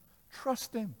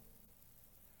 Trust Him.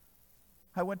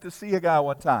 I went to see a guy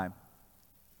one time.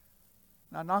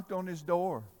 And I knocked on his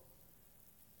door.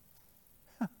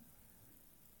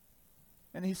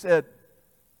 And he said,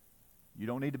 you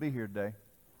don't need to be here today.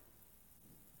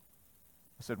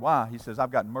 I said, why? He says,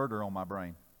 I've got murder on my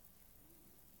brain.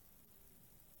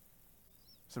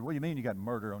 I said, what do you mean you got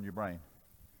murder on your brain?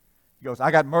 He goes,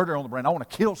 I got murder on the brain. I want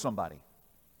to kill somebody.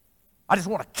 I just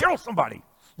want to kill somebody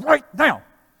right now.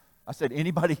 I said,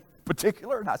 anybody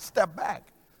particular? And I stepped back.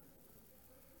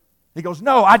 He goes,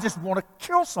 no, I just want to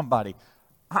kill somebody.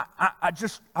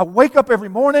 I wake up every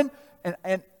morning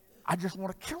and I just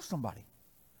want to kill somebody.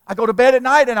 I go to bed at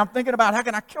night and I'm thinking about how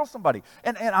can I kill somebody.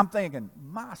 And I'm thinking,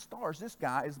 my stars, this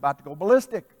guy is about to go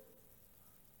ballistic.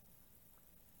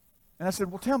 And I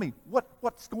said, well, tell me,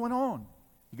 what's going on?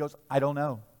 He goes, I don't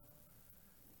know.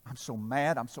 I'm so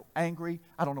mad. I'm so angry.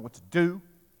 I don't know what to do.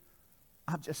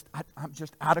 I'm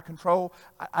just out of control.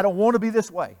 I don't want to be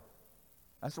this way.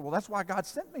 I said, well, that's why God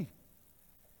sent me.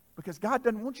 Because God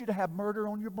doesn't want you to have murder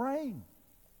on your brain.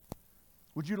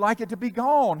 Would you like it to be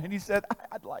gone? And he said,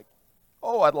 I'd like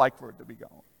for it to be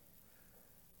gone.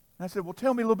 And I said, well,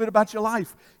 tell me a little bit about your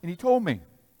life. And he told me.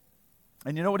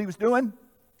 And you know what he was doing?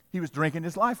 He was drinking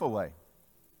his life away.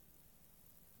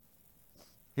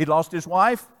 He lost his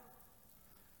wife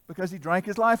because he drank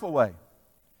his life away.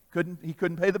 He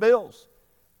couldn't pay the bills.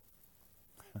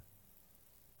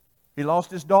 He lost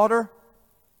his daughter.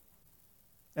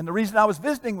 And the reason I was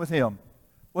visiting with him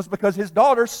was because his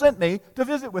daughter sent me to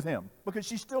visit with him because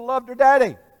she still loved her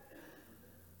daddy.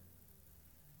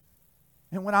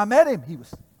 And when I met him,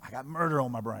 I got murder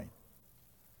on my brain.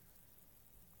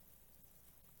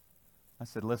 I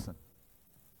said, listen,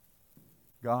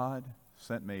 God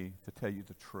sent me to tell you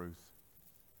the truth.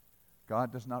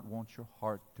 God does not want your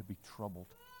heart to be troubled.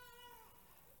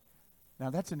 Now,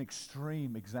 that's an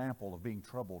extreme example of being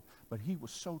troubled, but he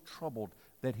was so troubled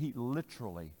that he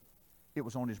literally, it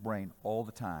was on his brain all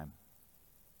the time.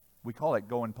 We call it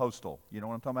going postal. You know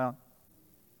what I'm talking about?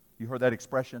 You heard that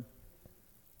expression?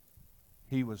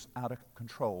 He was out of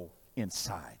control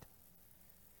inside.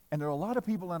 And there are a lot of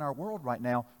people in our world right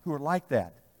now who are like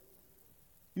that.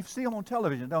 You see them on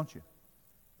television, don't you?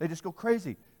 They just go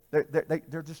crazy.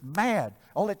 They're just mad.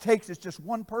 All it takes is just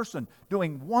one person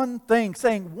doing one thing,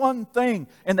 saying one thing,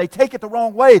 and they take it the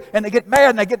wrong way, and they get mad,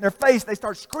 and they get in their face, they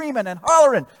start screaming and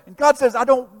hollering. And God says, I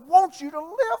don't want you to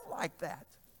live like that.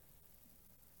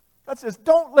 God says,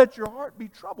 don't let your heart be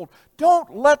troubled.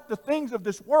 Don't let the things of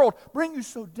this world bring you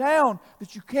so down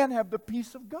that you can't have the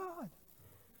peace of God.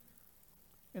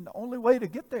 And the only way to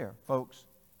get there, folks,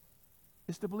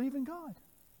 is to believe in God.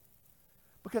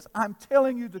 Because I'm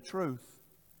telling you the truth.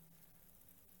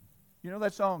 You know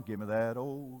that song? Give me that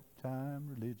old time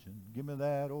religion. Give me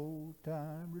that old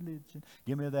time religion.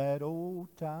 Give me that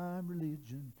old time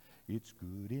religion. It's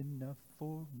good enough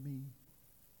for me.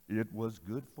 It was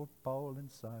good for Paul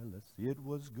and Silas. It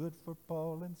was good for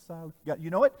Paul and Silas. Yeah, you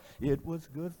know it? It was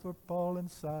good for Paul and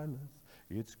Silas.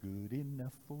 It's good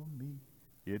enough for me.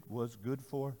 It was good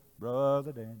for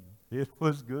Brother Daniel. It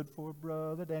was good for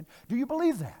Brother Daniel. Do you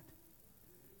believe that?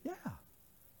 Yeah.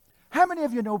 How many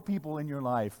of you know people in your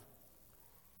life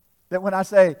that when I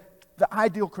say the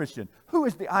ideal Christian, who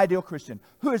is the ideal Christian?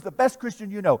 Who is the best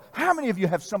Christian you know? How many of you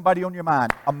have somebody on your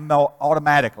mind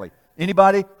automatically?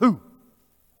 Anybody? Who?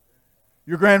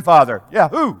 Your grandfather. Yeah,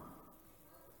 who?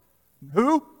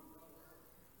 Who?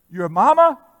 Your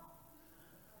mama?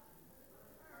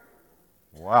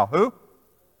 Wow, who?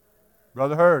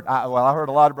 Brother Hurd. I heard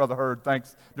a lot of Brother Hurd,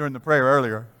 thanks, during the prayer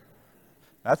earlier.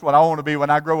 That's what I want to be when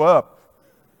I grow up.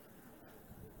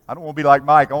 I don't want to be like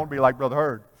Mike. I want to be like Brother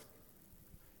Hurd.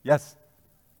 Yes?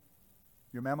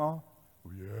 Your mama?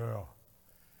 Oh, yeah.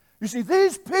 You see,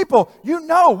 these people,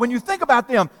 when you think about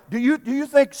them, do you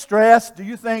think stress? Do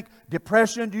you think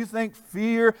depression? Do you think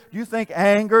fear? Do you think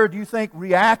anger? Do you think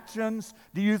reactions?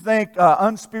 Do you think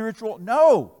unspiritual?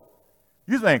 No.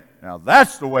 You think, now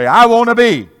that's the way I want to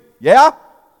be. Yeah?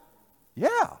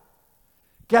 Yeah.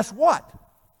 Guess what?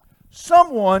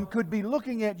 Someone could be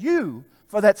looking at you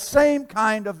for that same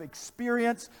kind of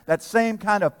experience, that same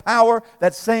kind of power,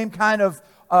 that same kind of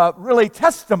really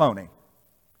testimony.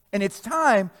 And it's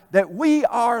time that we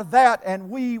are that and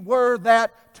we were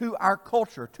that to our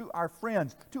culture, to our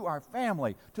friends, to our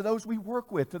family, to those we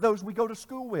work with, to those we go to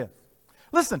school with.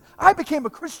 Listen, I became a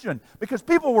Christian because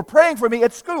people were praying for me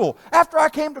at school. After I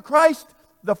came to Christ,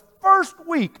 the first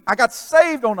week I got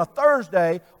saved on a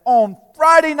Thursday. On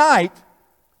Friday night,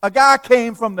 a guy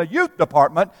came from the youth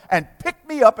department and picked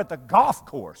me up at the golf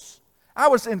course. I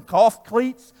was in golf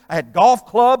cleats. I had golf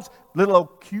clubs,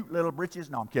 cute little breeches.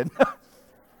 No, I'm kidding.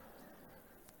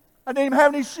 I didn't even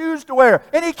have any shoes to wear.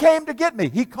 And he came to get me.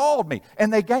 He called me.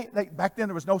 And back then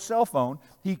there was no cell phone.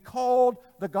 He called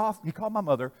my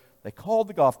mother. They called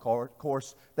the golf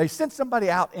course. They sent somebody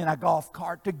out in a golf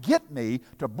cart to get me,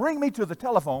 to bring me to the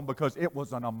telephone because it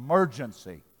was an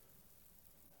emergency.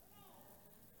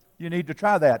 You need to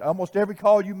try that. Almost every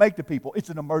call you make to people, it's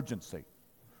an emergency.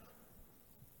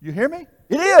 You hear me?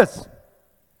 It is.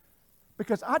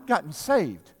 Because I'd gotten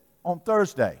saved on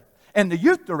Thursday. And the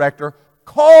youth director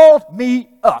called me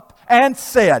up and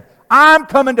said, I'm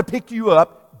coming to pick you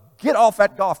up. Get off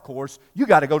that golf course. You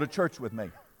got to go to church with me.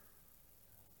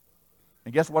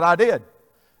 And guess what I did?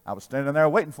 I was standing there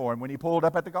waiting for him when he pulled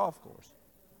up at the golf course.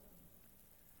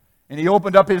 And he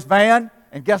opened up his van,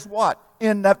 and guess what?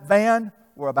 In that van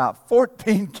were about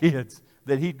 14 kids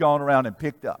that he'd gone around and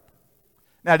picked up.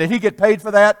 Now, did he get paid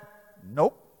for that?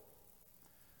 Nope.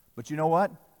 But you know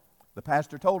what? The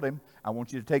pastor told him, I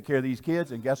want you to take care of these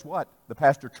kids. And guess what? The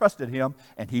pastor trusted him,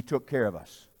 and he took care of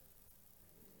us.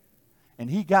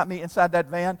 And he got me inside that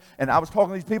van, and I was talking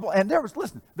to these people, and there was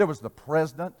the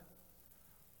president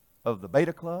of the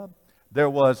Beta Club. There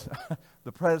was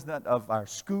the president of our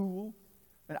school.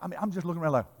 And I'm just looking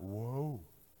around like, whoa.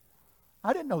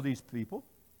 I didn't know these people.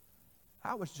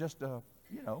 I was just a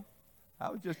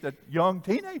young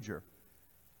teenager.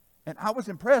 And I was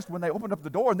impressed when they opened up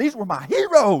the door, and these were my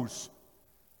heroes.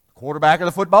 The quarterback of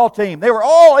the football team. They were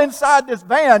all inside this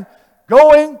van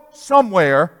going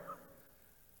somewhere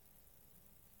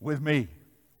with me.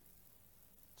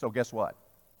 So guess what?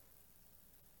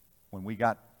 When we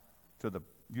got to the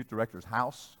youth director's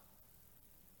house,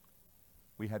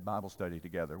 we had Bible study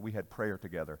together. We had prayer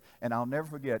together. And I'll never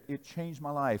forget, it changed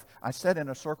my life. I sat in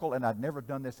a circle, and I'd never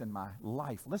done this in my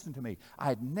life. Listen to me. I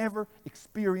had never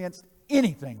experienced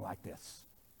anything like this.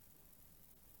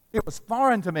 It was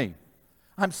foreign to me.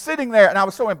 I'm sitting there, and I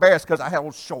was so embarrassed because I had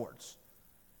old shorts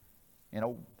and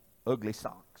old ugly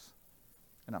socks.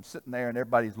 And I'm sitting there, and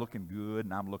everybody's looking good,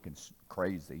 and I'm looking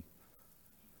crazy.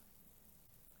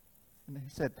 And he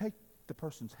said, take the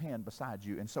person's hand beside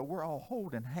you. And so we're all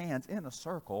holding hands in a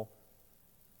circle.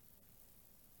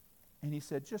 And he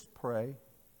said, just pray.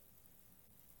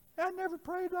 I never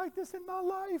prayed like this in my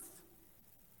life.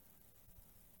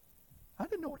 I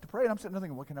didn't know what to pray. And I'm sitting there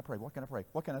thinking, what can I pray? What can I pray?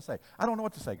 What can I say? I don't know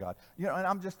what to say, God. And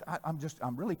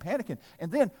I'm really panicking.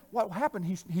 And then what happened,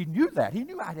 he knew that. He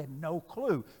knew I had no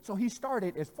clue. So he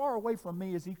started as far away from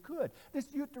me as he could. This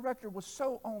youth director was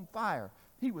so on fire.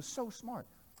 He was so smart.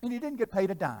 And he didn't get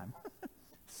paid a dime.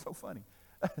 So funny.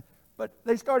 But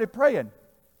they started praying.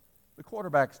 The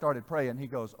quarterback started praying. He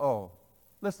goes, oh,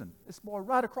 listen, this boy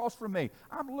right across from me.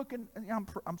 I'm looking,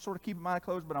 I'm sort of keeping my eyes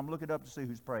closed, but I'm looking up to see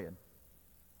who's praying.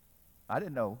 I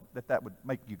didn't know that would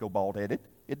make you go bald-headed.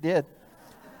 It did.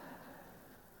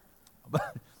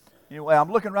 But anyway,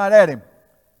 I'm looking right at him.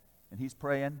 And he's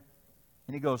praying.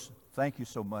 And he goes, thank you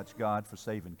so much, God, for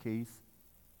saving Keith.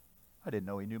 I didn't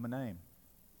know he knew my name.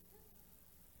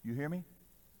 You hear me?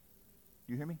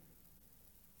 You hear me?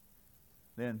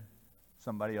 Then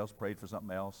somebody else prayed for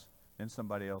something else. Then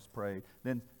somebody else prayed.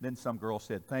 Then some girl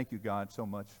said, thank you, God, so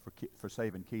much for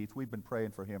saving Keith. We've been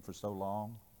praying for him for so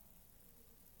long.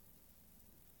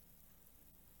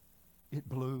 It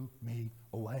blew me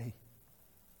away.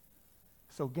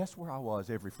 So guess where I was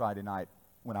every Friday night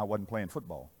when I wasn't playing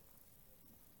football?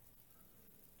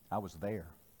 I was there.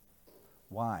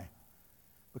 Why?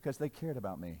 Because they cared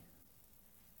about me.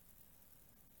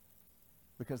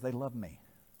 Because they loved me.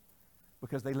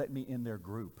 Because they let me in their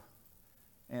group.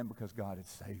 And because God had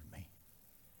saved me.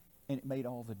 And it made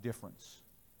all the difference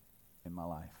in my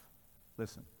life.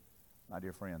 Listen, my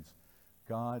dear friends,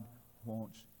 God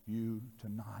wants you to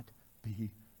not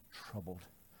be troubled.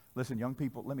 Listen, young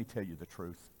people, let me tell you the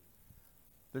truth.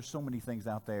 There's so many things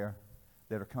out there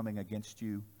that are coming against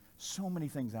you. So many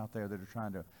things out there that are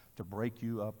trying to break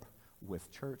you up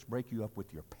with church, break you up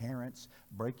with your parents,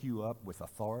 break you up with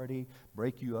authority,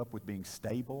 break you up with being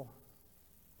stable.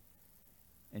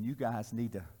 And you guys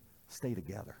need to stay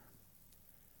together.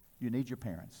 You need your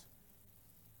parents.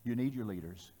 You need your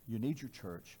leaders. You need your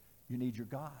church. You need your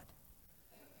God.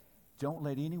 Don't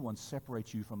let anyone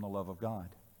separate you from the love of God.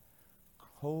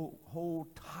 Hold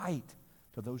tight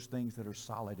to those things that are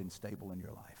solid and stable in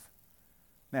your life.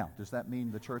 Now, does that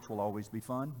mean the church will always be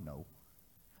fun? No.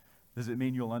 Does it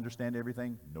mean you'll understand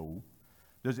everything? No.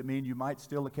 Does it mean you might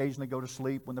still occasionally go to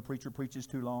sleep when the preacher preaches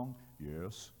too long?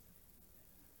 Yes.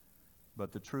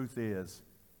 But the truth is,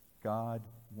 God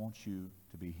wants you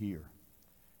to be here.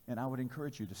 And I would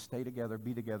encourage you to stay together,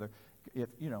 be together.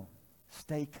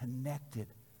 Stay connected,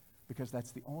 because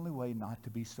that's the only way not to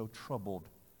be so troubled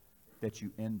that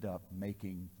you end up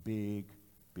making big,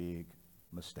 big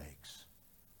mistakes.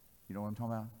 You know what I'm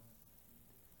talking about?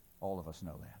 All of us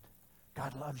know that.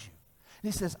 God loves you.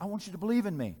 And he says, I want you to believe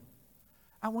in me.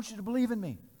 I want you to believe in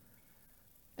me.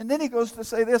 And then he goes to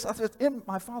say this. I said, in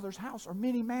my Father's house are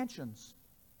many mansions.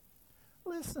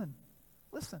 Listen.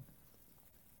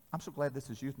 I'm so glad this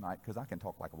is youth night, because I can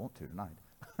talk like I want to tonight.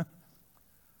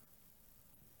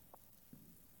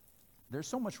 There's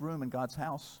so much room in God's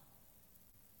house.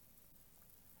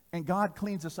 And God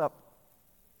cleans us up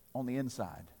on the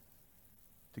inside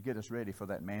to get us ready for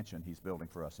that mansion he's building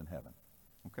for us in heaven.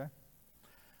 Okay?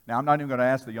 Now, I'm not even going to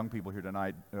ask the young people here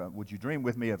tonight, would you dream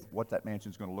with me of what that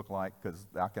mansion's going to look like? Because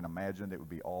I can imagine it would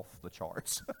be off the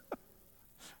charts.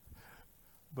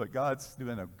 But God's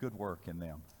doing a good work in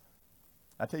them.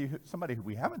 I tell you, somebody who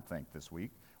we haven't thanked this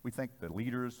week, we thank the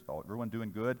leaders, everyone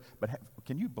doing good, but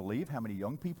can you believe how many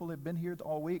young people have been here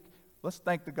all week? Let's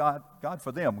thank the God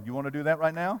for them. You want to do that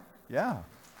right now? Yeah.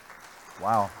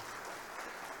 Wow.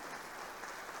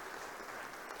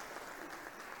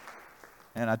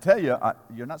 And I tell you,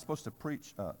 you're not supposed to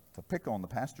preach, to pick on the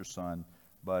pastor's son,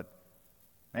 but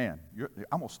man,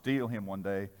 I'm going to steal him one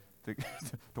day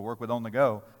to work with On the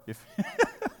Go. If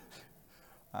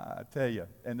I tell you,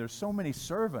 and there's so many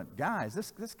servant guys.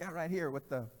 This guy right here with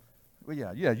the, with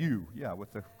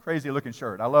the crazy looking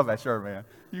shirt. I love that shirt, man.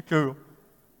 You cool.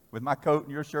 With my coat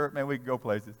and your shirt, man, we can go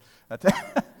places.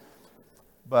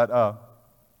 But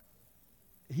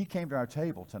he came to our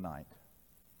table tonight.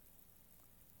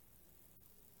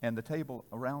 And the table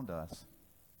around us.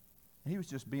 And he was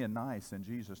just being nice in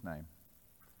Jesus' name.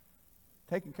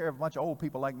 Taking care of a bunch of old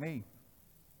people like me.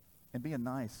 And being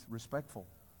nice, respectful,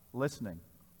 listening.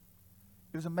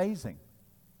 It was amazing.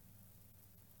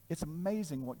 It's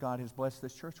amazing what God has blessed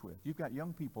this church with. You've got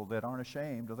young people that aren't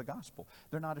ashamed of the gospel.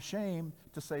 They're not ashamed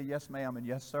to say yes, ma'am, and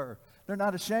yes, sir. They're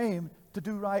not ashamed to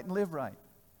do right and live right.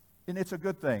 And it's a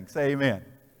good thing. Say amen.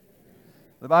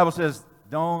 The Bible says,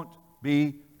 don't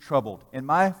be troubled. In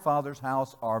my Father's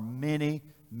house are many,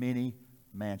 many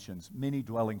mansions, many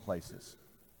dwelling places.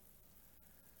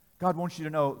 God wants you to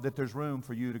know that there's room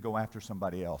for you to go after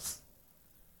somebody else.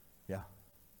 Yeah.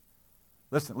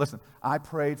 Listen. I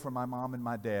prayed for my mom and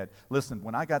my dad. Listen,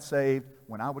 when I got saved,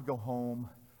 when I would go home,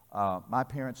 my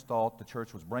parents thought the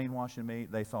church was brainwashing me.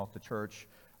 They thought the church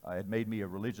had made me a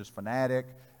religious fanatic,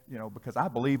 because I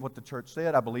believed what the church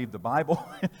said. I believed the Bible,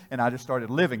 and I just started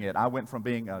living it. I went from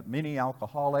being a mini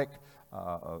alcoholic,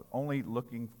 only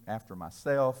looking after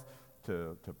myself,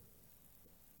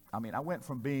 I went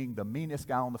from being the meanest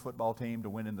guy on the football team to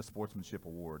winning the sportsmanship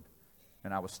award,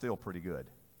 and I was still pretty good,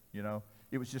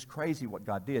 It was just crazy what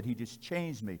God did. He just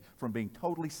changed me from being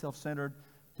totally self-centered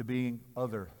to being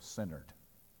other-centered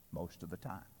most of the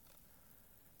time.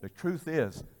 The truth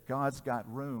is, God's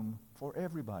got room for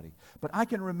everybody. But I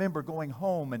can remember going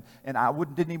home, and I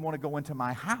didn't even want to go into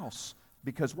my house,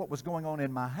 because what was going on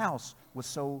in my house was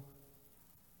so,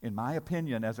 in my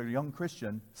opinion, as a young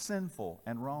Christian, sinful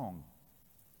and wrong.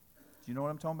 Do you know what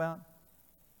I'm talking about?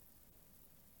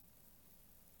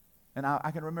 And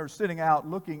I can remember sitting out,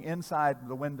 looking inside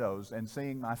the windows and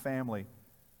seeing my family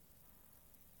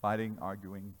fighting,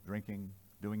 arguing, drinking,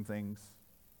 doing things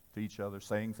to each other,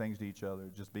 saying things to each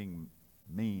other, just being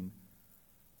mean.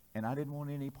 And I didn't want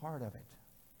any part of it.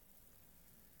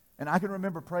 And I can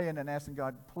remember praying and asking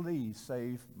God, please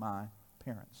save my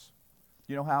parents.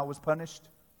 You know how I was punished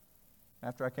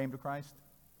after I came to Christ?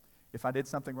 If I did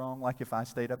something wrong, like if I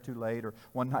stayed up too late, or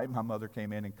one night my mother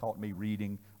came in and caught me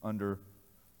reading under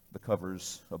the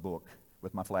covers a book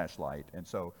with my flashlight. And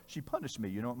so she punished me.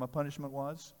 You know what my punishment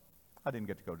was? I didn't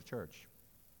get to go to church.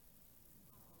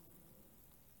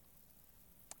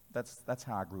 That's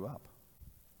how I grew up.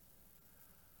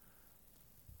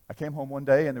 I came home one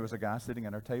day and there was a guy sitting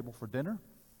at our table for dinner.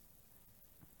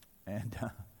 And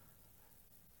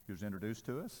he was introduced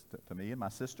to us, to me and my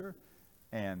sister.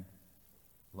 And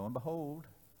lo and behold,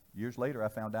 years later I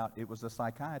found out it was a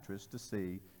psychiatrist to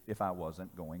see if I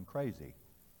wasn't going crazy.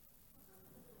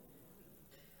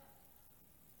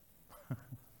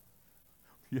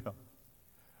 Yeah.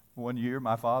 One year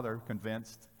my father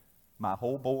convinced my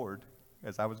whole board,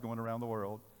 as I was going around the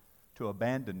world, to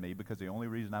abandon me because the only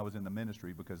reason I was in the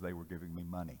ministry because they were giving me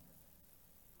money.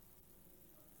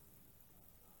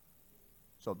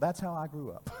 So that's how I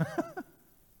grew up.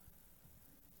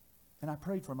 And I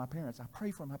prayed for my parents. I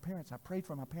prayed for my parents. I prayed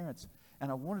for my parents.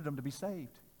 And I wanted them to be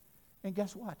saved. And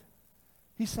guess what?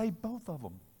 He saved both of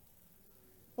them.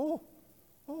 Oh.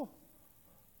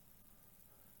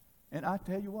 And I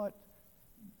tell you what,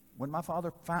 when my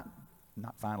father,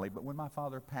 not finally, but when my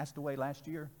father passed away last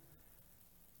year,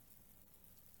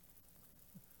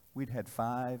 we'd had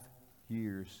 5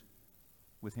 years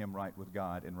with him right with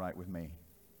God and right with me.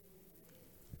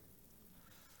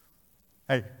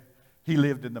 Hey, he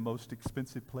lived in the most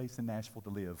expensive place in Nashville to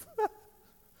live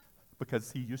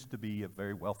because he used to be a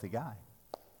very wealthy guy.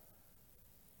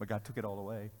 But God took it all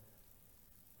away.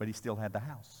 But he still had the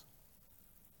house.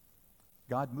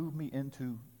 God moved me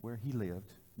into where he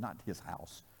lived, not his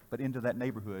house, but into that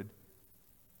neighborhood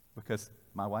because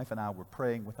my wife and I were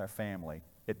praying with our family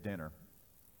at dinner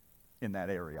in that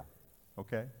area,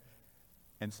 okay?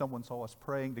 And someone saw us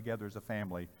praying together as a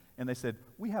family, and they said,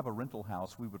 we have a rental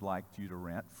house we would like you to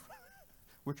rent.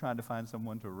 We're trying to find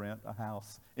someone to rent a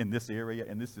house in this area,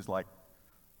 and this is like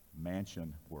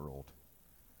mansion world.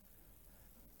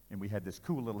 And we had this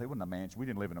cool little, it wasn't a mansion, we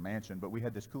didn't live in a mansion, but we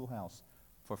had this cool house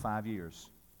for 5 years,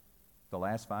 the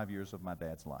last 5 years of my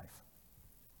dad's life.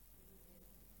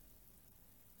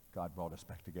 God brought us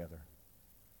back together,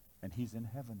 and he's in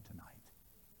heaven tonight.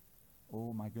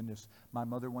 Oh my goodness. My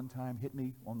mother one time hit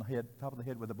me on the head, top of the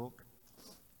head with a book.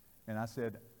 And I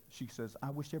said, she says, I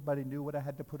wish everybody knew what I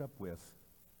had to put up with.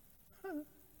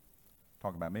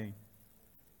 Talking about me.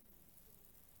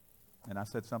 And I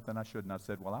said something I shouldn't. I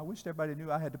said, well, I wish everybody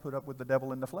knew I had to put up with the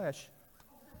devil in the flesh.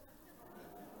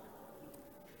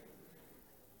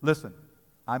 Listen,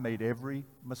 I made every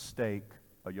mistake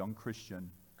a young Christian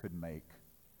could make.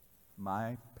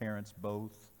 My parents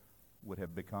both would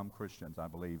have become Christians, I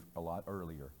believe, a lot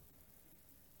earlier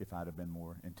if I'd have been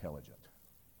more intelligent.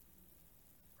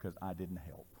 Because I didn't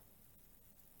help.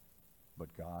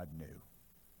 But God knew.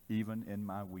 Even in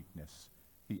my weakness,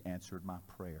 he answered my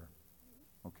prayer.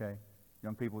 Okay?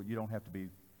 Young people, you don't have to be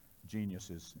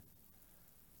geniuses.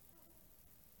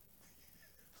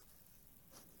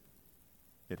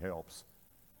 It helps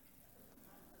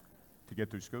to get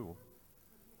through school.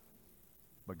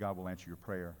 But God will answer your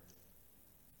prayer.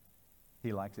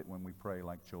 He likes it when we pray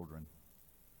like children.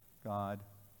 God,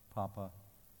 Papa,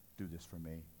 do this for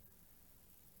me.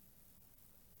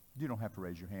 You don't have to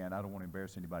raise your hand. I don't want to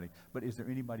embarrass anybody. But is there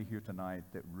anybody here tonight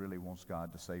that really wants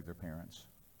God to save their parents?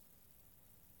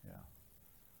 Yeah.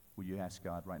 Will you ask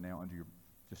God right now,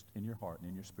 just in your heart and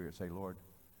in your spirit, say, Lord,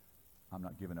 I'm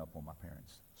not giving up on my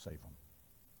parents. Save them.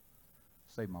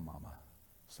 Save my mama.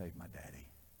 Save my daddy.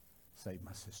 Save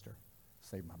my sister.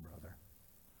 Save my brother.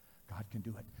 God can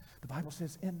do it. The Bible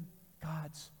says in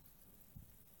God's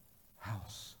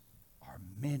house are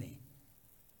many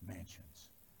mansions.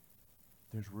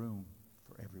 There's room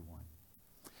for everyone.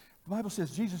 The Bible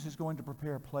says Jesus is going to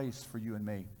prepare a place for you and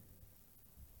me.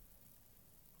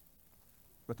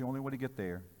 But the only way to get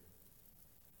there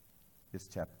is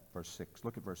verse 6.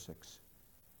 Look at verse 6.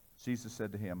 Jesus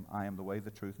said to him, I am the way,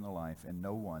 the truth, and the life, and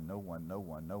no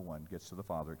one gets to the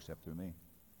Father except through me.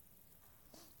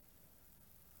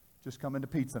 Just coming to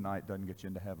pizza night doesn't get you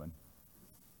into heaven.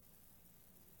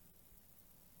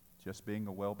 Just being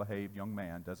a well-behaved young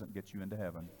man doesn't get you into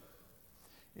heaven.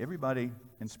 Everybody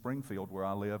in Springfield, where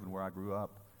I live and where I grew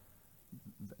up,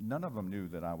 none of them knew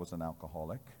that I was an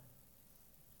alcoholic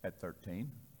at 13.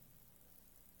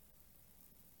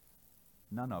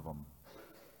 None of them.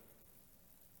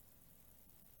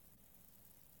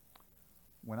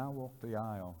 When I walked the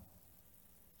aisle,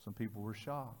 some people were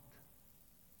shocked.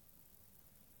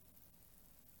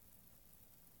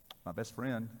 My best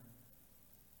friend,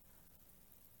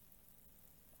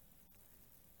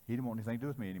 he didn't want anything to do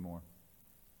with me anymore.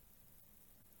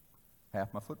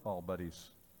 Half my football buddies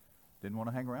didn't want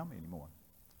to hang around me anymore.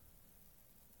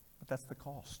 But that's the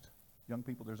cost. Young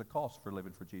people, there's a cost for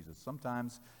living for Jesus.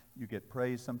 Sometimes you get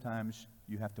praise. Sometimes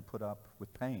you have to put up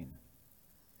with pain.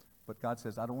 But God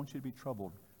says, I don't want you to be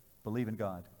troubled. Believe in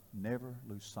God. Never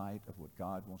lose sight of what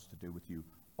God wants to do with you.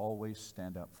 Always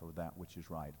stand up for that which is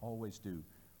right. Always do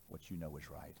what you know is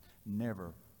right.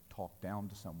 Never talk down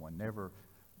to someone. Never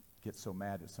get so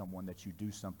mad at someone that you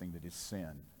do something that is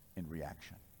sin in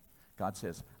reaction. God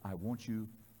says, I want you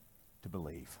to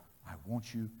believe. I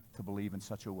want you to believe in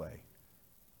such a way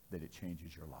that it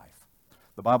changes your life.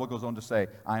 The Bible goes on to say,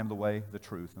 I am the way, the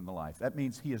truth, and the life. That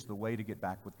means He is the way to get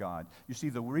back with God. You see,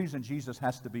 the reason Jesus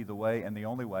has to be the way and the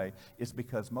only way is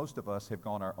because most of us have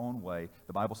gone our own way.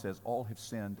 The Bible says all have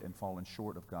sinned and fallen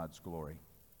short of God's glory.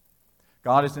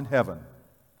 God is in heaven,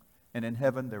 and in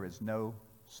heaven there is no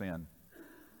sin.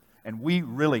 And we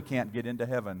really can't get into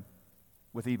heaven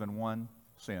with even one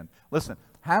sin. Listen,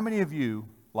 how many of you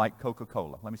like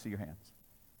Coca-Cola? Let me see your hands.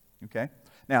 Okay?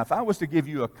 Now, if I was to give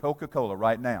you a Coca-Cola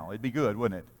right now, it'd be good,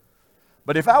 wouldn't it?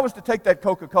 But if I was to take that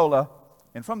Coca-Cola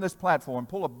and from this platform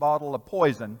pull a bottle of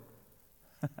poison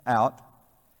out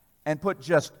and put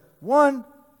just one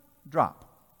drop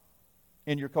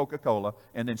in your Coca-Cola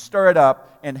and then stir it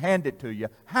up and hand it to you,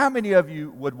 how many of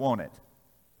you would want it?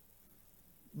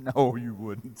 No, you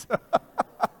wouldn't.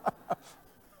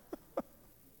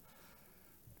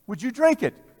 Would you drink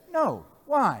it? No.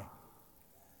 Why?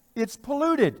 It's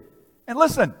polluted. And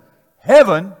listen,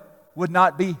 heaven would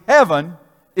not be heaven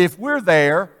if we're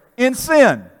there in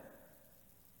sin.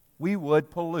 We would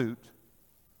pollute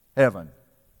heaven.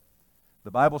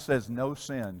 The Bible says no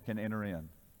sin can enter in.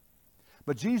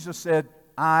 But Jesus said,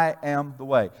 I am the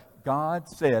way. God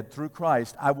said through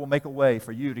Christ, I will make a way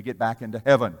for you to get back into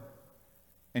heaven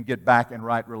and get back in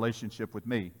right relationship with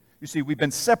me. You see, we've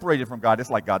been separated from God.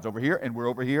 It's like God's over here and we're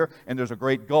over here, and there's a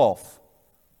great gulf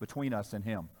between us and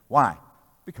Him. Why?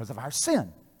 Because of our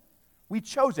sin. We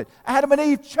chose it. Adam and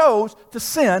Eve chose to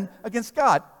sin against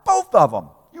God. Both of them.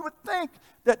 You would think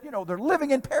that, they're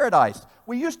living in paradise.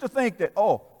 We used to think that,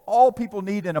 all people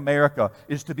need in America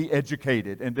is to be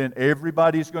educated, and then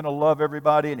everybody's going to love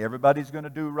everybody, and everybody's going to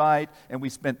do right, and we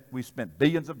spent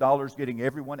billions of dollars getting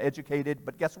everyone educated,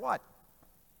 but guess what?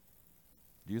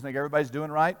 Do you think everybody's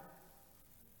doing right?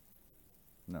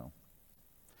 No.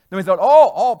 Then we thought,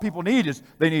 all people need is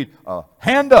they need a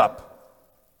hand up.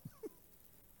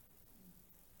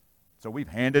 So we've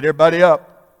handed everybody up.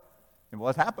 And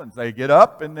what happens? They get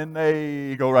up and then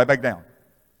they go right back down.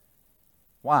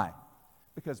 Why?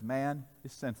 Because man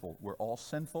is sinful. We're all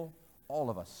sinful, all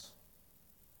of us.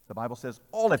 The Bible says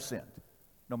all have sinned.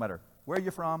 No matter where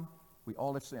you're from, we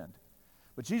all have sinned.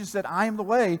 But Jesus said, I am the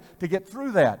way to get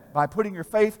through that by putting your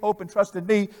faith, hope, and trust in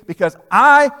me, because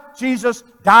I, Jesus,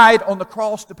 died on the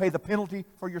cross to pay the penalty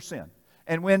for your sin.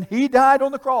 And when He died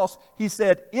on the cross, He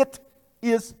said, it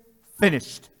is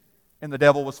finished. And the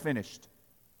devil was finished.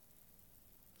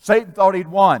 Satan thought he'd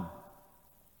won.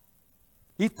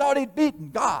 He thought he'd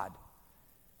beaten God.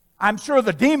 I'm sure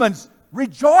the demons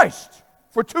rejoiced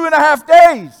for 2.5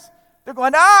 days. They're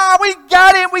going, we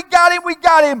got him, we got him, we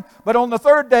got him. But on the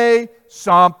third day,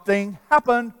 something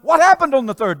happened. What happened on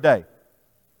the third day?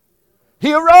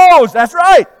 He arose. That's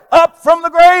right. Up from the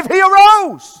grave, He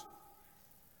arose.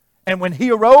 And when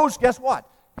He arose, guess what?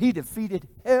 He defeated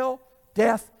hell,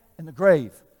 death, and the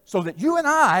grave, so that you and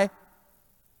I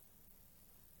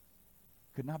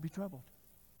could not be troubled.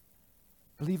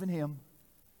 Believe in Him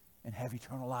and have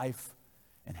eternal life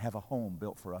and have a home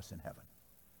built for us in heaven.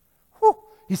 Whew.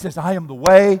 He says, I am the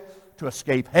way to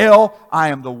escape hell. I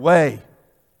am the way.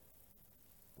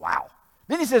 Wow.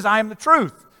 Then He says, I am the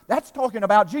truth. That's talking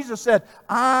about, Jesus said,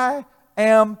 I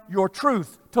am your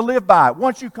truth to live by.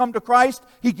 Once you come to Christ,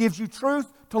 He gives you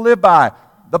truth to live by.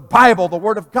 The Bible, the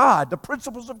Word of God, the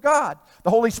principles of God. The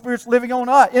Holy Spirit's living in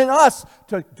us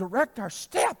to direct our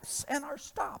steps and our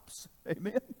stops.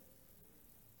 Amen.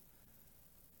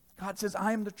 God says,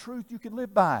 I am the truth you can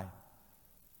live by.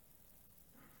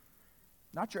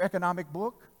 Not your economic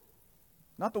book,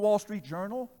 not the Wall Street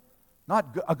Journal,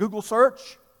 not a Google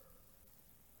search.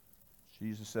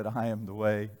 Jesus said, I am the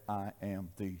way, I am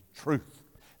the truth.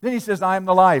 Then He says, I am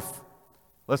the life.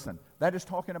 Listen, that is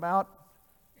talking about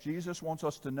Jesus wants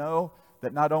us to know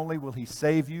that not only will He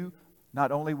save you,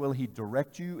 not only will He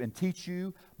direct you and teach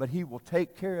you, but He will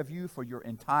take care of you for your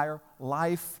entire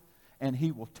life. And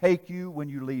He will take you when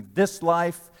you leave this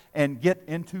life and get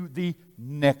into the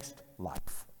next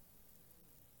life.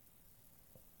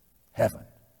 Heaven.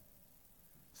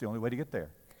 It's the only way to get there.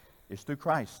 It's through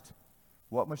Christ.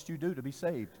 What must you do to be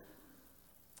saved?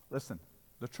 Listen,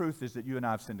 the truth is that you and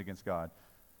I have sinned against God.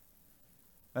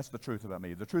 That's the truth about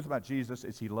me. The truth about Jesus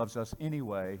is He loves us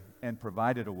anyway and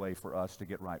provided a way for us to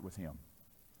get right with Him.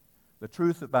 The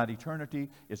truth about eternity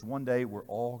is one day we're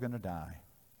all going to die.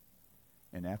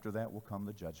 And after that will come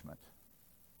the judgment.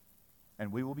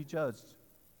 And we will be judged.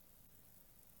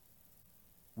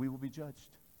 We will be judged.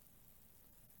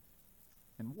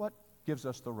 And what gives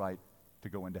us the right to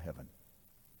go into heaven?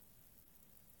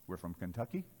 We're from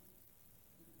Kentucky?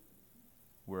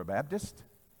 We're a Baptist.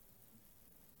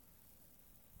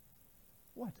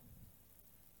 What?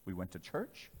 We went to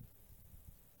church?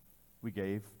 We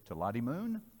gave to Lottie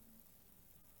Moon?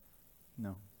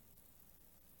 No.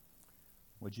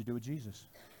 What'd you do with Jesus?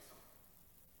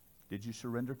 Did you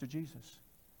surrender to Jesus?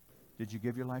 Did you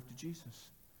give your life to Jesus?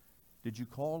 Did you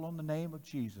call on the name of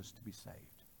Jesus to be saved?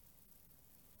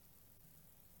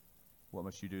 What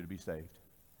must you do to be saved?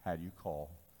 How do you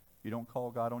call? You don't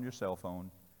call God on your cell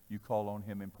phone. You call on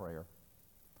Him in prayer.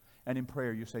 And in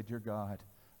prayer you say, Dear God,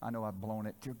 I know I've blown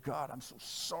it. Dear God, I'm so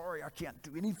sorry. I can't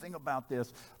do anything about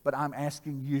this. But I'm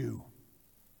asking you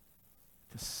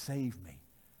to save me,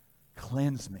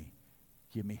 cleanse me,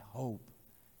 give me hope,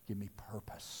 give me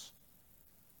purpose.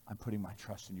 I'm putting my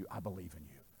trust in you. I believe in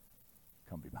you.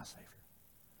 Come be my Savior.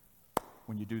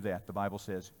 When you do that, the Bible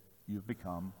says you've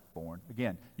become born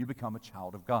again. You become a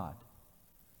child of God.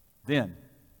 Then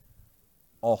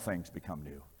all things become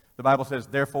new. The Bible says,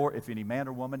 therefore, if any man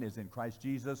or woman is in Christ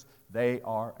Jesus, they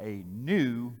are a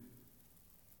new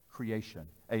creation,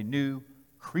 a new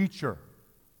creature.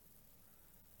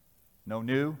 No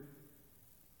new,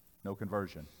 no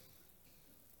conversion.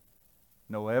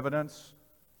 No evidence,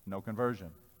 no conversion.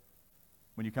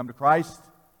 When you come to Christ,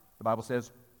 the Bible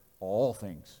says, all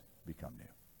things become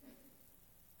new.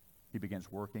 He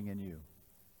begins working in you.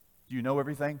 Do you know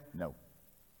everything? No.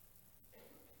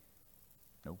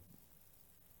 No.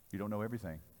 You don't know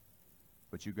everything.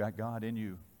 But you got God in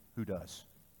you who does.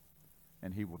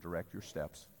 And He will direct your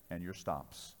steps and your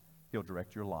stops. He'll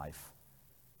direct your life.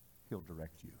 He'll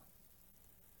direct you.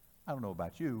 I don't know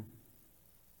about you,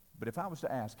 but if I was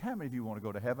to ask, how many of you want to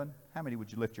go to heaven? How many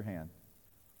would you lift your hand?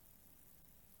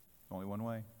 Only one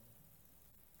way.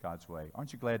 God's way.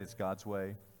 Aren't you glad it's God's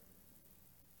way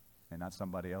and not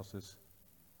somebody else's?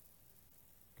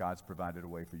 God's provided a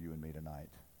way for you and me tonight.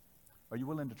 Are you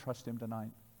willing to trust Him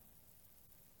tonight?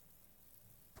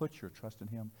 Put your trust in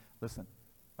Him. Listen,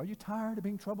 are you tired of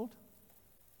being troubled?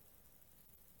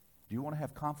 Do you want to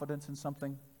have confidence in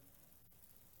something?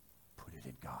 Put it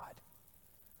in God.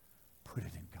 Put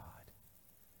it in God.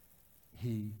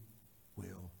 He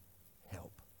will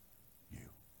help you.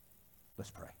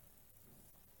 Let's pray.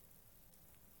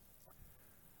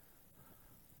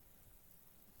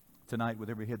 Tonight,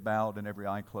 with every head bowed and every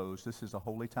eye closed, this is a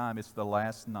holy time. It's the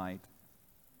last night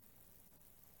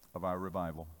of our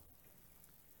revival.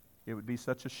 It would be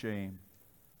such a shame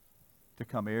to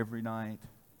come every night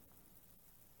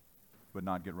but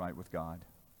not get right with God.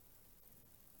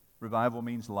 Revival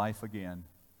means life again.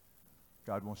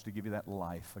 God wants to give you that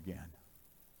life again.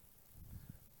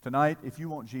 Tonight, if you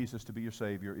want Jesus to be your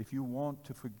Savior, if you want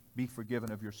to be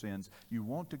forgiven of your sins, you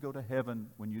want to go to heaven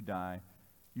when you die,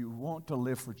 you want to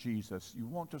live for Jesus, you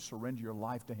want to surrender your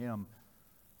life to Him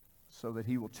so that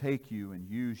He will take you and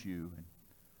use you and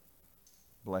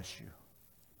bless you.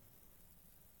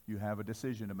 You have a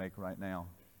decision to make right now.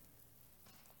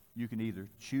 You can either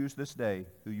choose this day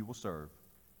who you will serve,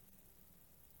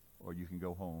 or you can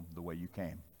go home the way you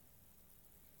came.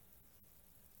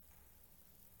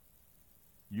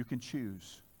 You can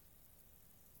choose.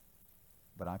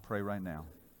 But I pray right now,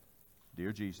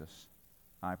 dear Jesus,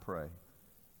 I pray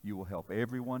you will help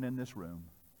everyone in this room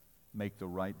make the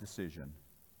right decision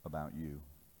about you.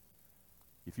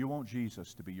 If you want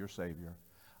Jesus to be your Savior,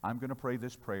 I'm going to pray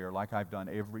this prayer like I've done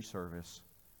every service.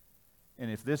 And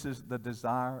if this is the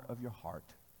desire of your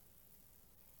heart,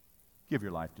 give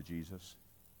your life to Jesus.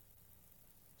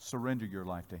 Surrender your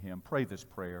life to Him. Pray this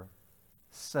prayer.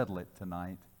 Settle it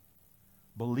tonight.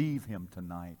 Believe Him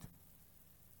tonight.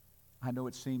 I know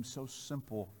it seems so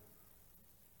simple,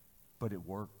 but it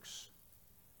works.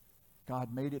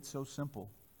 God made it so simple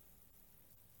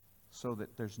so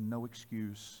that there's no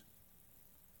excuse.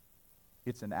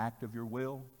 It's an act of your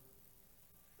will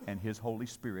and His Holy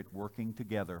Spirit working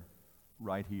together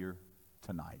right here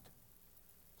tonight.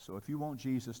 So if you want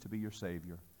Jesus to be your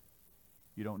Savior,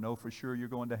 you don't know for sure you're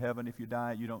going to heaven if you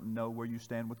die, you don't know where you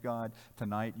stand with God,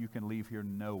 tonight you can leave here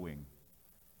knowing,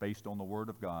 based on the Word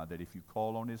of God, that if you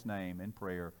call on His name in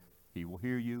prayer, He will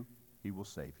hear you, He will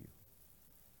save you.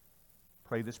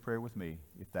 Pray this prayer with me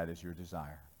if that is your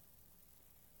desire.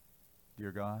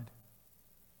 Dear God,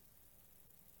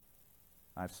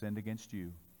 I've sinned against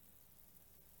you.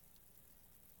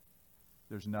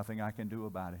 There's nothing I can do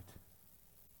about it.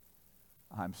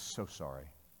 I'm so sorry.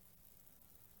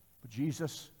 But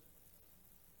Jesus,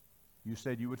 you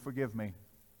said you would forgive me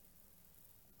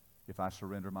if I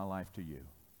surrender my life to you.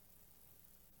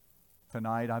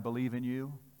 Tonight I believe in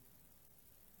you.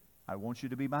 I want you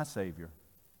to be my Savior.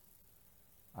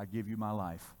 I give you my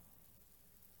life.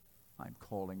 I'm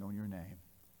calling on your name.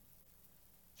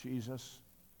 Jesus,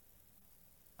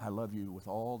 I love you with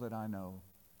all that I know,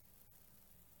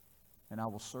 and I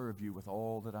will serve you with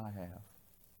all that I have.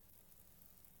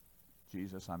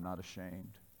 Jesus, I'm not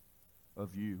ashamed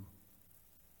of you.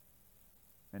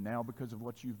 And now, because of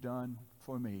what you've done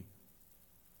for me,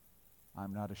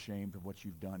 I'm not ashamed of what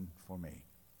you've done for me.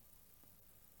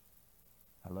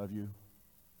 I love you.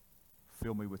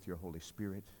 Fill me with your Holy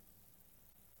Spirit.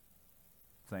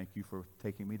 Thank you for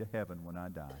taking me to heaven when I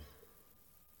die.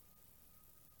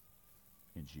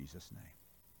 In Jesus'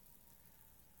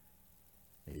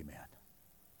 name. Amen.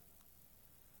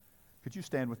 Could you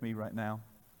stand with me right now?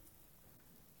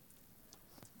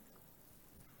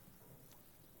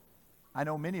 I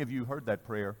know many of you heard that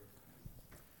prayer.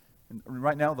 And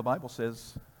right now the Bible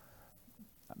says,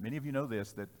 many of you know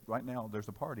this, that right now there's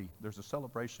a party, there's a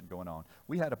celebration going on.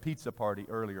 We had a pizza party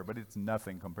earlier, but it's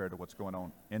nothing compared to what's going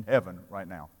on in heaven right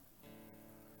now.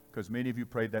 Because many of you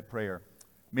prayed that prayer.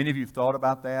 Many of you have thought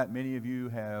about that. Many of you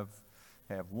have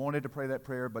wanted to pray that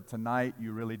prayer, but tonight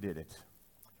you really did it.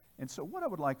 And so what I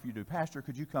would like for you to do, Pastor,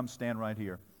 could you come stand right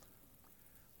here?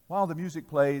 While the music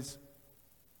plays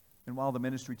and while the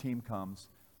ministry team comes,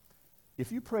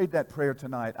 if you prayed that prayer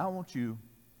tonight, I want you,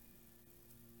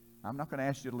 I'm not going to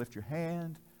ask you to lift your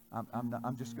hand.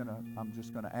 I'm just going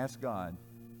to ask God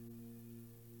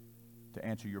to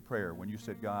answer your prayer. When you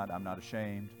said, God, I'm not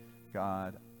ashamed.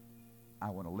 God, I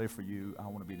want to live for you. I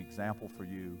want to be an example for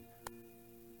you.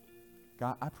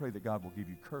 God, I pray that God will give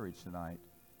you courage tonight.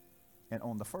 And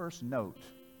on the first note,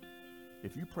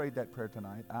 if you prayed that prayer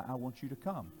tonight, I want you to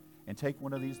come and take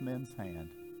one of these men's hand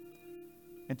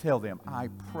and tell them, I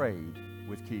prayed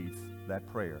with Keith that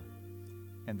prayer.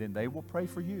 And then they will pray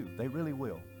for you. They really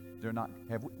will.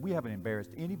 We haven't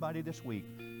embarrassed anybody this week.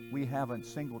 We haven't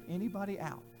singled anybody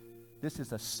out. This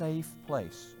is a safe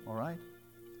place, all right?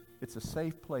 It's a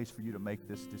safe place for you to make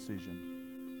this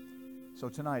decision. So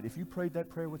tonight, if you prayed that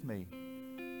prayer with me,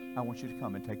 I want you to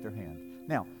come and take their hand.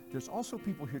 Now, there's also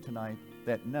people here tonight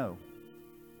that know,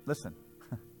 listen,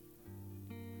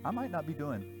 I might not be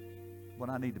doing what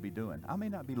I need to be doing. I may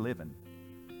not be living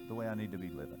the way I need to be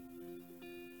living.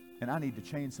 And I need to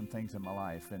change some things in my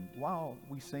life. And while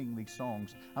we sing these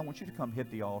songs, I want you to come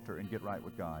hit the altar and get right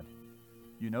with God.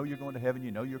 You know you're going to heaven,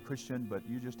 you know you're a Christian, but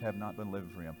you just have not been living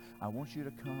for Him. I want you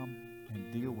to come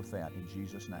and deal with that in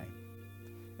Jesus' name.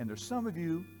 And there's some of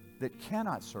you that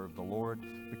cannot serve the Lord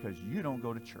because you don't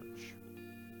go to church.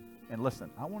 And listen,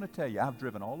 I want to tell you, I've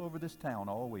driven all over this town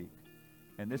all week,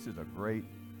 and this is a great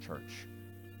church.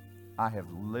 I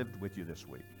have lived with you this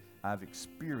week. I've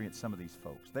experienced some of these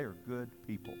folks. They are good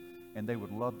people, and they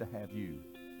would love to have you.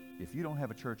 If you don't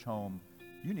have a church home,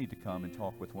 you need to come and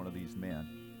talk with one of these men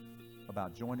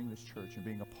about joining this church and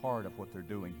being a part of what they're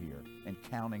doing here and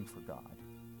counting for God.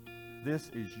 This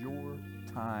is your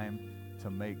time to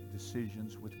make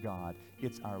decisions with God.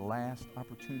 It's our last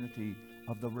opportunity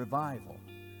of the revival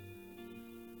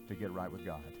to get right with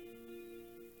God.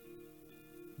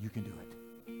 You can do it.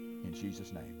 In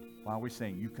Jesus' name. While we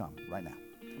sing, you come right now.